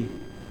opportunity.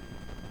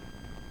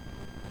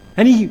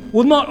 And he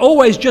will not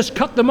always just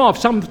cut them off.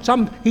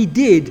 Some he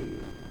did.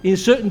 In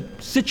certain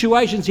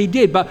situations he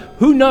did. But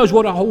who knows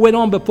what went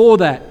on before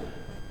that.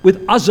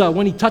 With Uzzah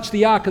when he touched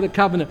the Ark of the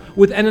Covenant.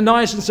 With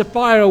Ananias and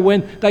Sapphira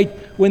when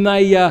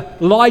they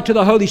lied to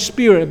the Holy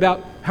Spirit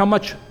about how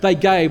much they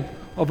gave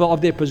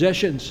of their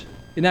possessions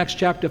in Acts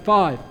chapter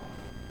 5.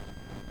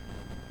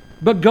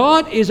 But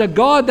God is a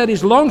God that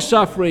is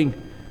long-suffering,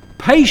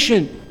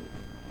 patient,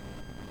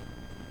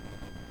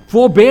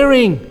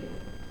 forbearing.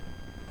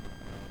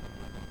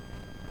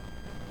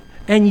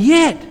 And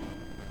yet,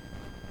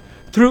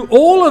 through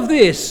all of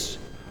this,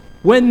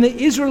 when the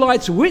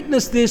Israelites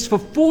witnessed this for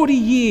 40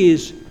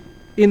 years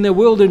in the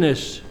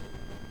wilderness,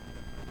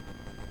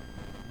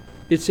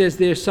 it says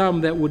there are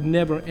some that would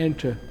never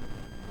enter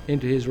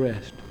into his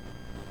rest.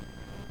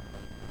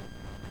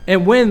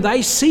 And when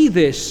they see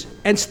this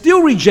and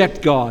still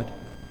reject God,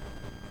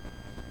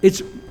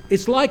 it's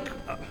like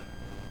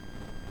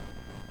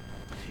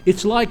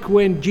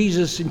when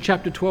Jesus in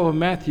chapter 12 of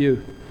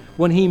Matthew,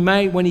 when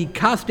he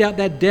cast out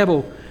that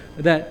devil,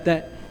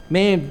 that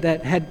man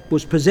that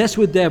was possessed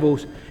with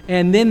devils,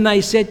 and then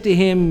they said to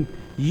him,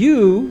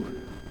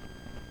 "You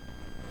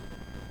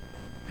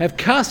have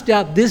cast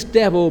out this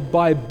devil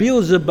by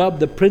Beelzebub,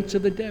 the prince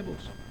of the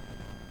devils."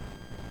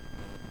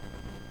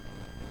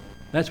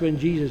 That's when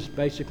Jesus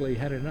basically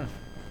had enough.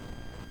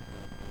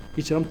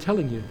 He said, I'm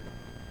telling you,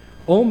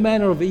 all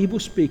manner of evil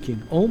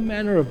speaking, all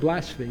manner of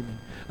blaspheming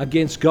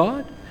against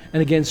God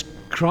and against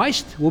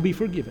Christ will be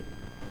forgiven.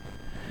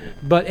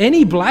 But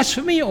any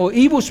blasphemy or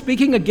evil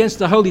speaking against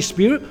the Holy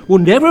Spirit will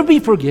never be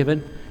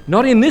forgiven,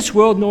 not in this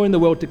world nor in the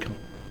world to come.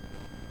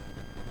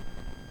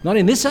 Not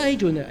in this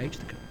age or in the age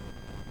to come.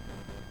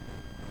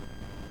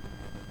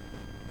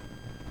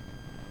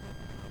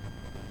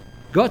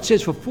 God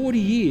says, for 40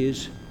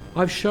 years,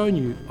 I've shown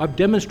you, I've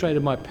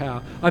demonstrated my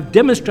power, I've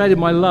demonstrated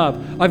my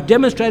love, I've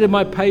demonstrated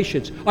my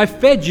patience, I've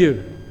fed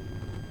you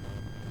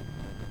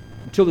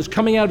until it's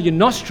coming out of your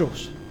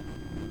nostrils.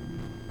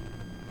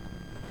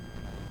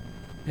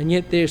 And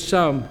yet there's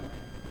some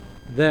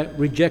that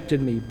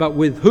rejected me. But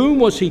with whom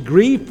was he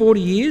grieved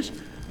 40 years?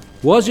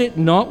 Was it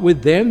not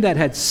with them that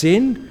had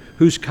sinned,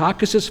 whose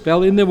carcasses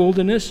fell in the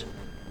wilderness?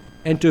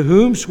 And to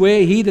whom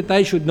sware he that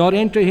they should not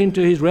enter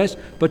into his rest,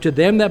 but to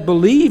them that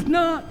believed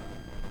not?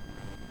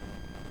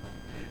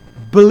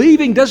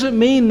 Believing not doesn't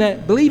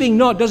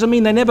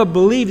mean they never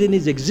believed in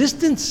his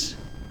existence,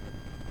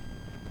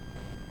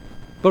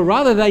 but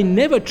rather they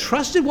never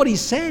trusted what he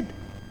said.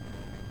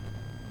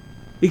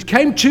 It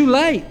came too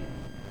late.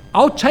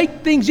 I'll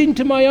take things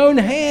into my own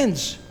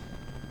hands.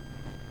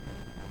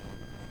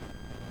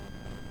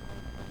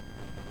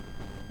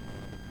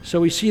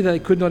 So we see that they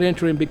could not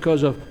enter in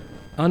because of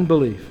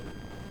unbelief.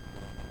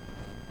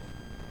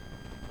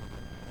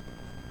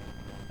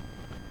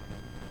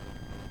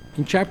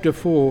 In chapter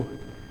 4,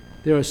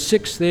 there are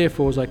 6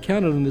 therefores. I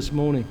counted them this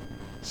morning.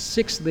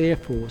 6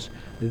 therefores.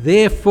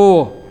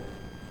 Therefore,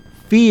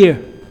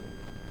 fear,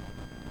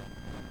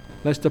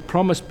 lest the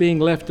promise being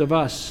left of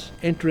us,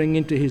 entering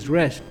into his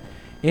rest,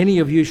 any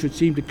of you should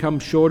seem to come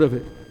short of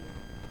it.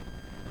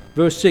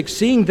 Verse 6,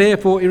 seeing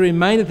therefore it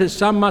remaineth that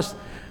some must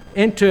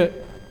enter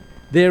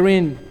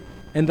therein,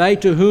 and they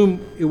to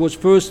whom it was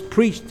first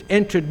preached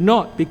entered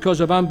not because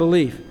of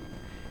unbelief.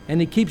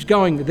 And he keeps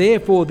going,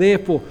 therefore.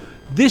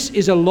 This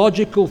is a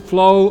logical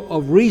flow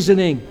of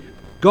reasoning.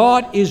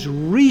 God is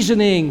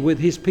reasoning with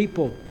his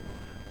people.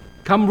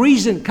 Come,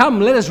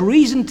 let us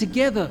reason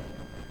together.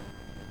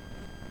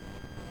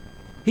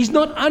 He's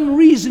not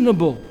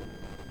unreasonable.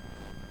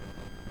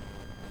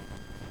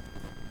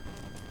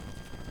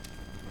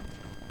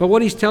 But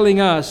what he's telling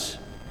us,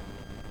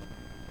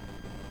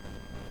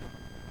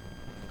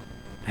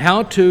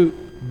 how to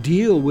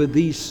deal with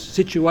these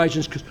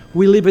situations, because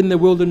we live in the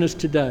wilderness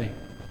today.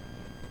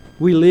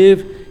 We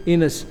live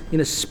in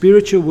a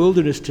spiritual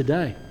wilderness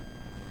today.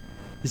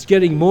 It's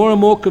getting more and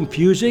more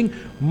confusing,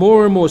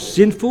 more and more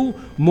sinful,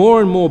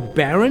 more and more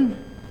barren,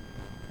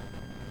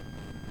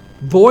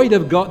 void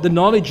of God, the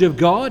knowledge of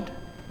God.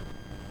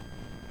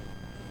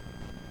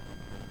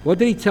 What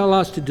did he tell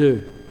us to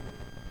do?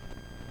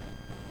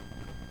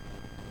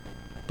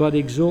 But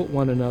exhort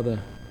one another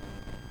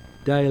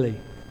daily.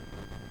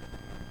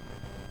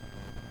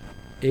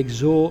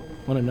 Exhort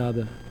one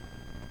another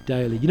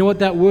daily. You know what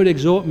that word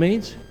exhort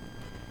means?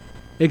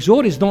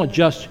 Exhort is not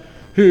just,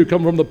 here,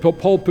 come from the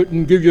pulpit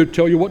and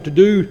tell you what to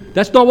do.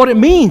 That's not what it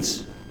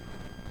means.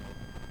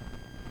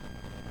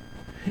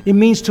 It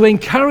means to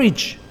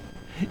encourage.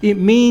 It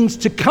means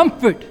to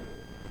comfort.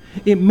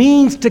 It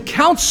means to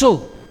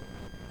counsel.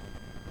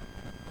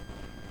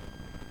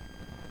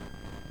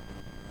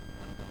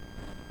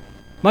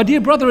 My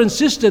dear brother and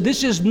sister,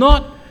 this is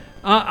not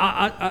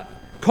a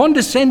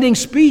condescending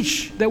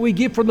speech that we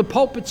give from the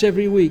pulpits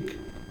every week.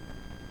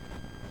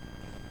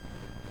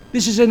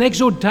 This is an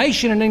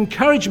exhortation, an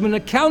encouragement, a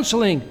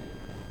counseling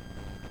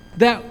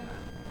that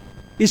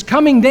is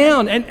coming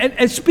down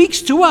and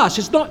speaks to us.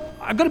 It's not,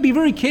 I've got to be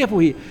very careful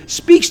here.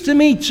 Speaks to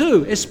me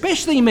too,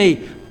 especially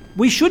me.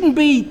 We shouldn't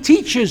be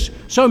teachers,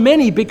 so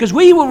many, because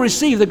we will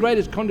receive the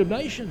greatest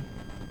condemnation.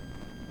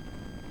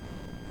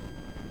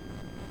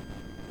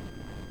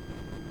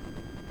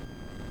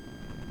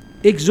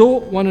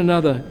 Exhort one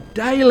another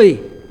daily.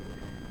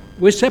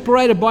 We're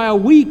separated by a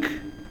week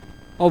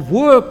of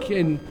work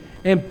and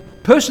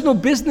personal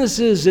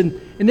businesses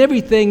and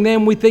everything.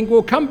 Then we think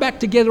we'll come back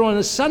together on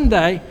a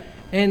Sunday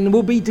and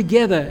we'll be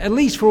together at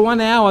least for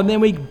 1 hour, and then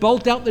we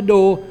bolt out the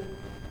door.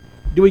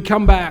 Do we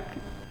come back?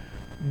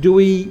 Do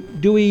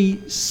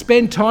we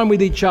spend time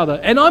with each other?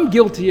 And I'm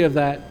guilty of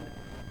that.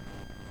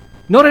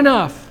 Not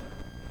enough.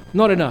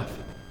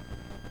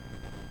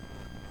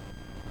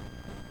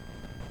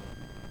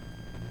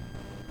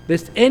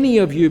 Lest any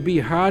of you be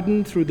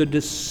hardened through the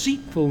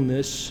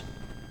deceitfulness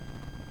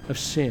of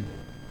sin.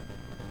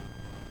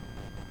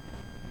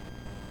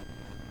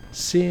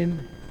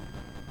 Sin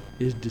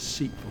is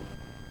deceitful.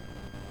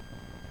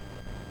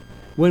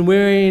 When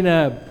we're in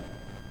a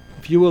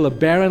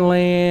barren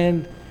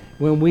land,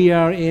 when we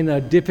are in a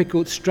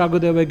difficult struggle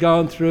that we're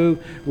going through,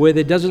 where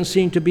there doesn't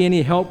seem to be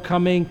any help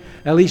coming,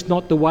 at least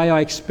not the way I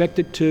expect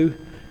it to,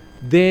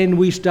 then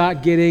we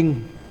start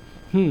getting,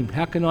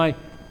 how can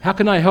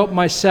I help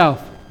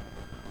myself?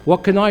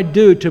 What can I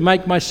do to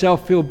make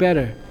myself feel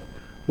better?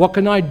 What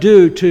can I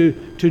do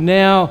to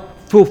now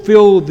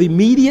fulfill the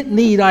immediate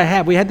need I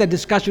have? We had that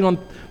discussion on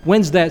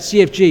Wednesday at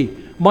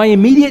CFG. My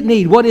immediate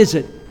need, what is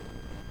it?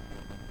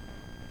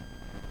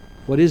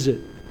 What is it?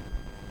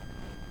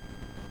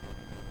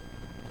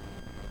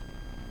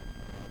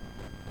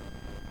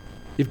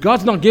 If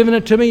God's not giving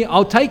it to me,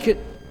 I'll take it.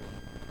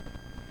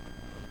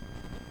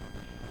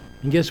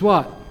 And guess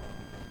what?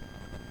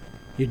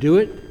 You do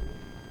it,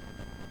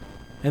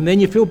 and then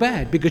you feel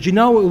bad because you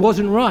know it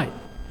wasn't right.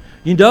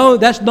 You know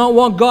that's not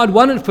what God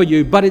wanted for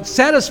you, but it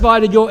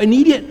satisfied your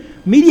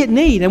immediate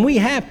need. And we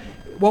have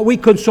what we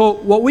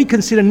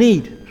consider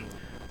need.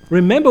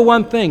 Remember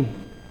one thing.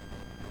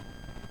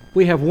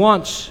 We have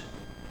wants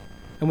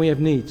and we have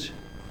needs.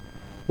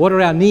 What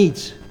are our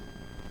needs?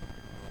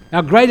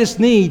 Our greatest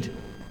need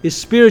is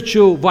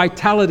spiritual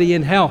vitality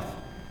and health.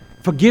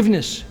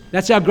 Forgiveness.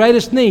 That's our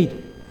greatest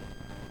need.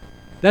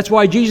 That's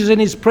why Jesus in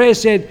his prayer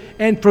said,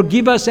 and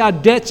forgive us our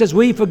debts as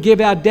we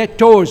forgive our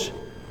debtors.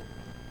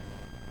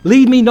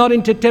 Lead me not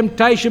into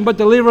temptation, but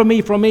deliver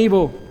me from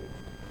evil.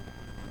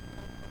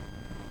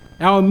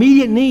 Our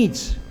immediate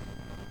needs.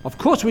 Of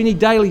course, we need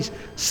daily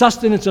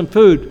sustenance and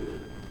food,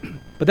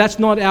 but that's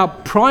not our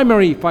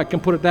primary, if I can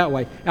put it that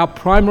way, our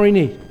primary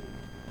need.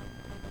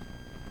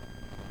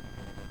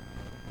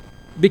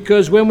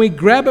 Because when we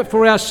grab it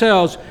for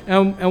ourselves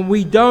and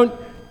we don't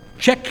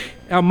check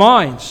our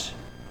minds,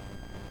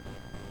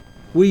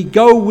 we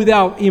go with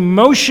our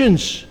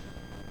emotions,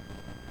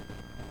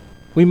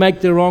 we make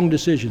the wrong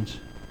decisions.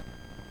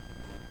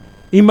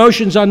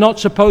 Emotions are not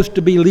supposed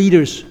to be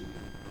leaders.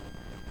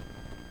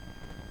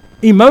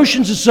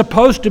 Emotions are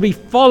supposed to be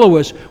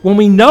followers. When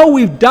we know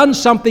we've done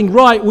something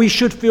right, we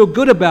should feel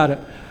good about it.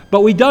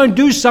 But we don't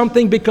do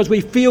something because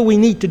we feel we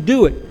need to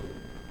do it.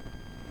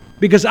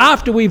 Because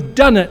after we've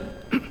done it,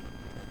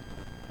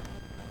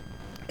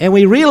 and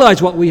we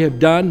realize what we have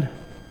done,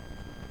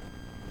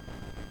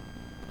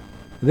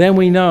 then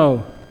we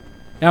know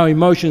our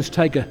emotions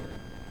take a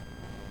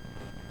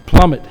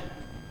plummet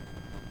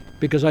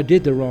because I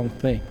did the wrong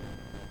thing.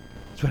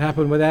 That's what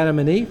happened with Adam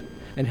and Eve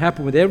and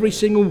happened with every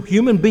single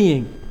human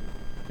being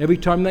every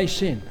time they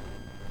sin.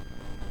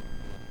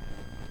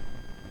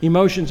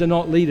 Emotions are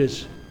not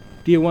leaders,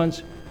 dear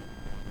ones.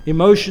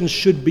 Emotions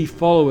should be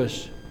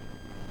followers.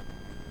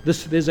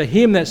 There's a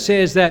hymn that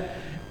says that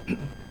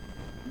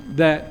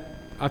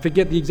I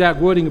forget the exact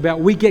wording about,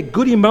 we get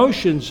good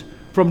emotions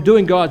from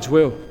doing God's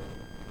will.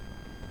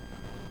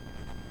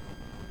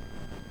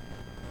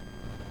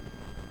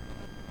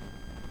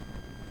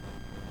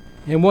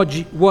 And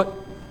what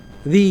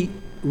the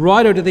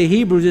writer to the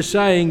Hebrews is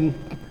saying,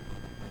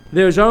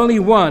 there's only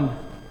one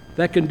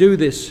that can do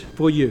this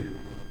for you.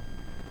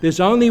 There's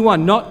only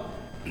one. Not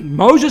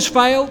Moses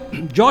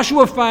failed,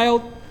 Joshua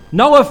failed,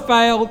 Noah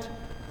failed,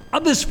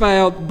 others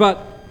failed,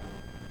 but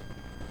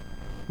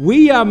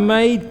we are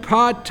made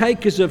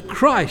partakers of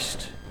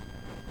Christ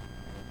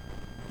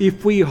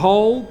if we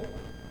hold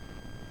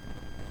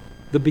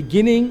the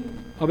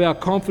beginning of our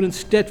confidence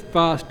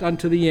steadfast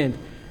unto the end.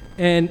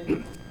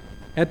 And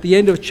at the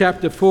end of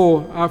chapter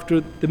 4,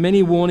 after the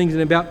many warnings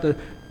and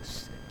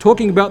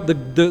talking about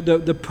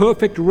the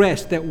perfect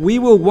rest that we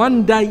will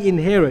one day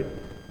inherit,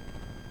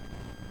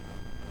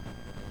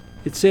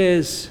 it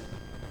says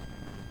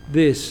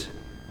this: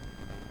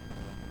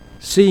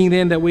 seeing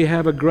then that we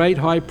have a great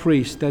high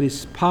priest that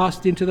is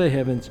passed into the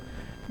heavens,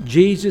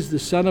 Jesus the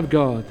Son of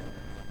God,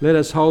 let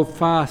us hold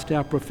fast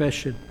our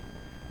profession.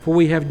 For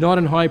we have not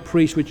an high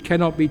priest which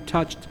cannot be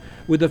touched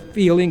with the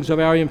feelings of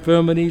our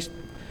infirmities,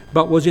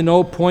 but was in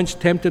all points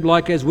tempted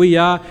like as we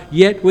are,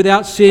 yet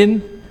without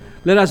sin.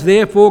 Let us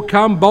therefore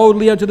come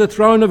boldly unto the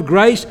throne of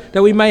grace,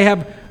 that we may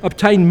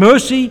obtain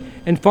mercy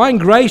and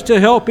find grace to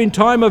help in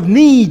time of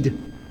need.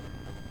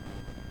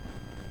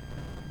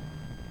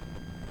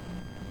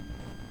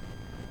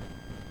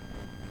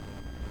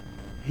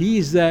 He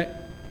is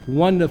that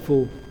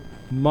wonderful,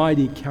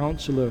 mighty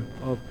counselor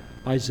of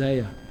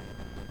Isaiah.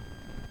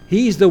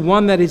 He is the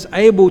one that is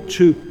able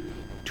to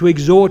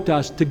exhort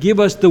us, to give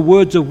us the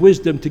words of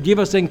wisdom, to give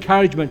us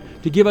encouragement,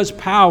 to give us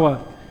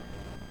power,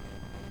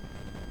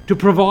 to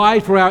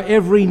provide for our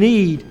every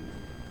need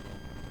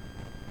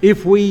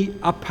if we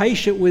are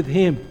patient with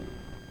Him.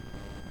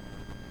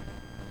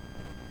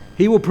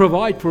 He will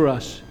provide for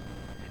us.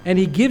 And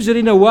He gives it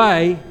in a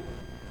way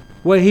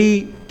where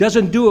He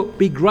doesn't do it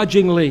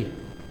begrudgingly.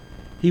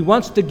 He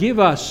wants to give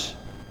us,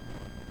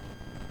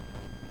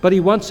 but He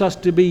wants us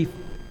to be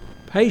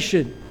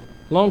patient,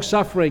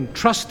 long-suffering,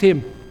 trust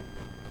Him.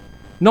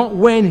 Not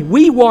when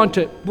we want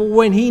it, but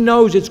when He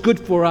knows it's good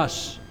for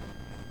us.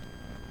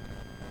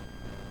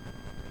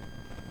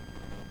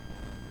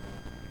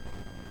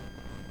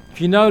 If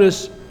you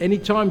notice,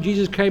 anytime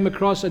Jesus came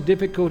across a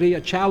difficulty,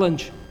 a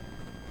challenge,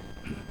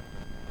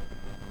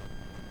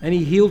 and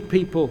He healed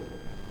people,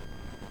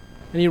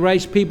 and He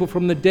raised people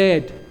from the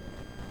dead,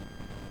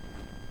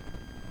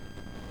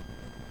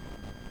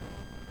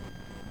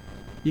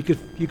 you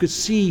could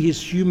see His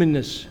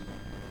humanness.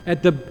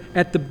 At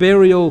the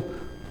burial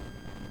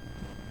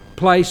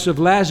place of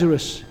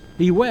Lazarus,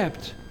 He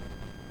wept.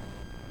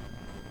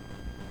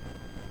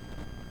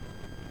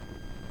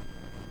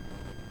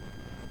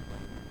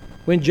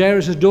 When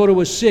Jairus' daughter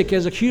was sick,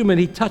 as a human,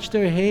 He touched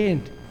her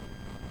hand.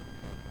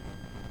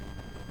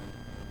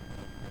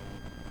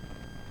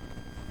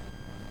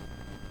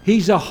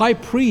 He's a high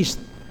priest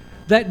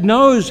that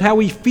knows how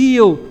we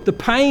feel, the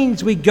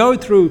pains we go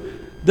through,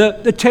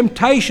 the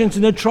temptations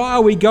and the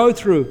trial we go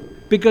through,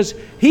 because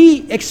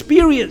He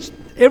experienced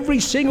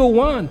every single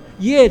one,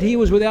 yet He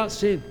was without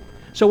sin.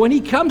 So when He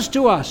comes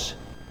to us,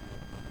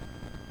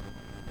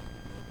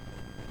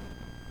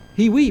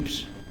 He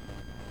weeps.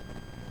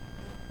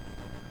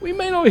 We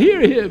may not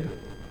hear Him,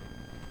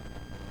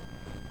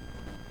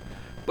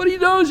 but He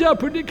knows our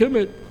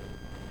predicament.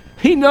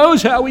 He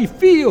knows how we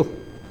feel.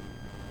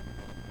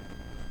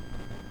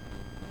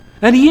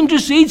 And He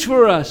intercedes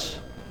for us.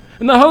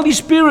 And the Holy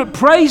Spirit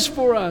prays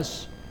for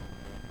us.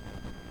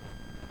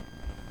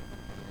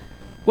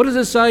 What does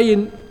it say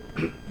in,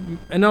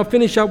 and I'll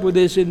finish up with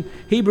this, in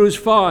Hebrews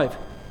 5.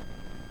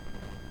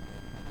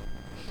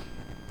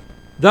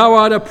 Thou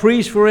art a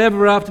priest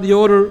forever after the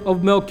order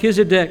of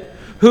Melchizedek,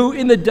 who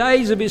in the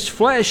days of his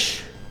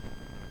flesh,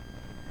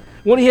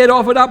 when he had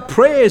offered up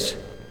prayers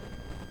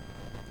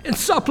and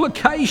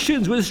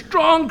supplications with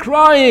strong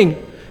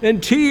crying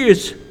and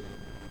tears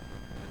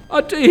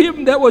unto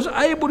him that was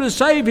able to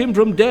save him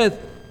from death,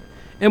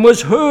 and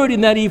was heard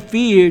in that he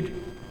feared.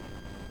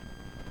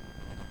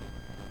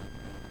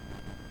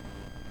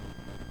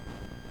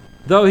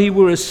 Though he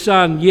were a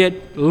son,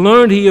 yet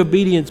learned he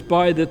obedience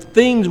by the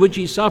things which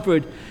he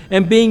suffered,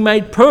 and being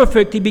made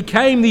perfect, he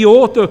became the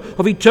author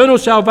of eternal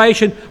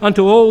salvation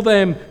unto all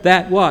them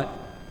that what?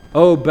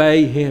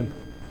 Obey him.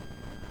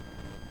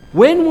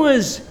 When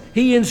was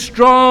he in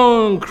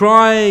strong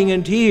crying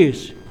and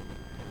tears?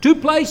 Two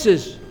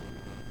places.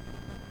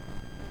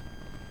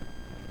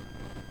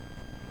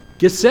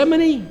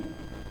 Gethsemane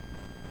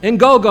and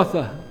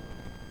Golgotha.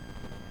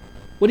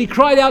 When he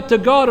cried out to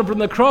God and from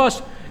the cross,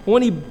 and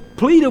when he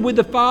pleaded with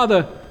the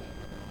Father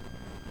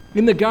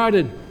in the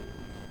garden.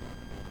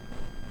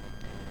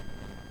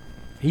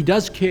 He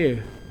does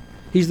care.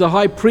 He's the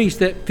high priest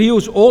that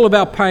feels all of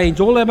our pains,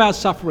 all of our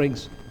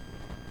sufferings.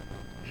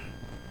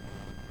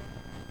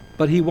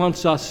 But he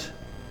wants us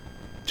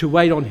to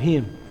wait on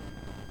him.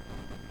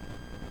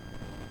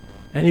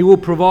 And he will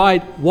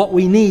provide what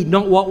we need,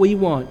 not what we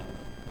want,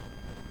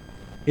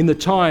 in the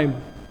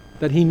time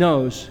that he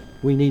knows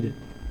we need it.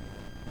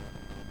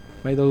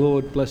 May the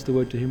Lord bless the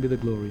word. To him be the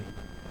glory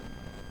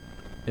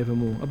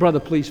evermore. Brother,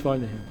 please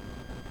find a hymn.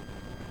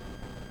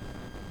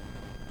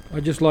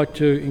 I'd just like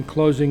to, in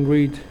closing,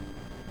 read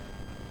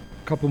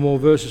a couple more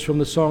verses from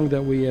the song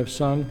that we have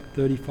sung,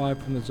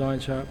 35 from the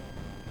Zion's Harp.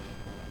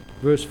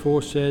 Verse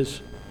 4 says,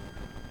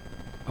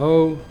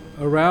 "Oh,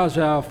 arouse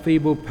our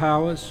feeble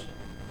powers,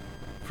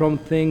 from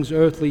things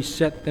earthly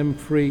set them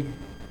free,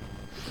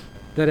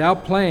 that our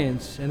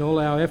plans and all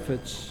our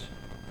efforts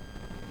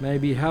may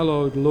be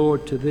hallowed,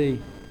 Lord, to Thee.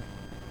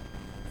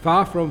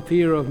 Far from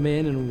fear of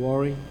men and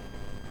worry,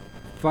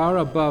 far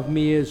above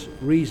mere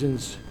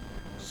reason's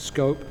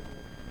scope,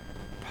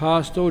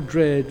 past all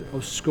dread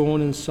of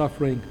scorn and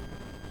suffering,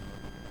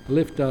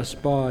 lift us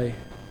by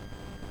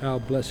our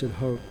blessed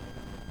hope.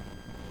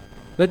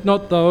 Let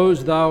not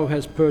those Thou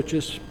hast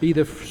purchased be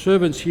the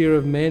servants here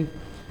of men,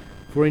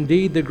 for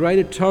indeed the great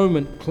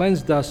atonement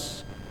cleansed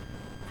us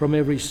from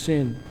every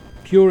sin,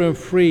 pure and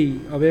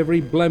free of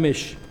every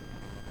blemish,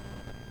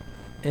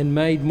 and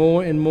made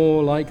more and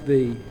more like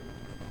Thee,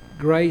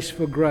 grace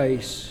for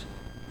grace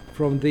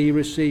from Thee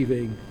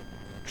receiving,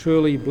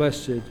 truly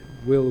blessed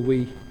will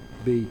we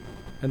be."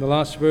 And the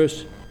last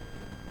verse,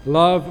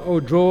 "Love,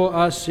 O draw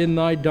us in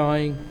Thy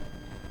dying,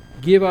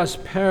 give us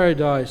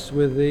paradise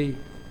with Thee,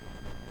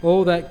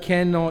 all that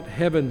cannot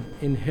heaven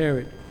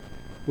inherit,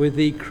 with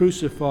Thee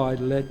crucified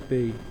let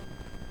be.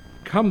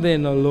 Come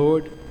then, O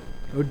Lord,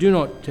 O do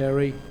not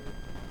tarry,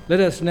 let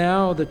us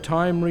now the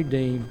time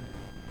redeem,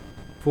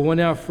 for when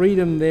our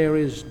freedom there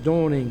is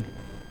dawning,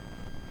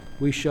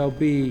 we shall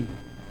be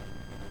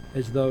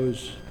as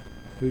those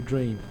who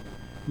dream."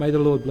 May the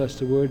Lord bless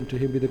the word, and to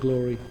him be the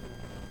glory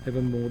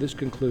evermore. This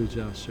concludes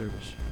our service.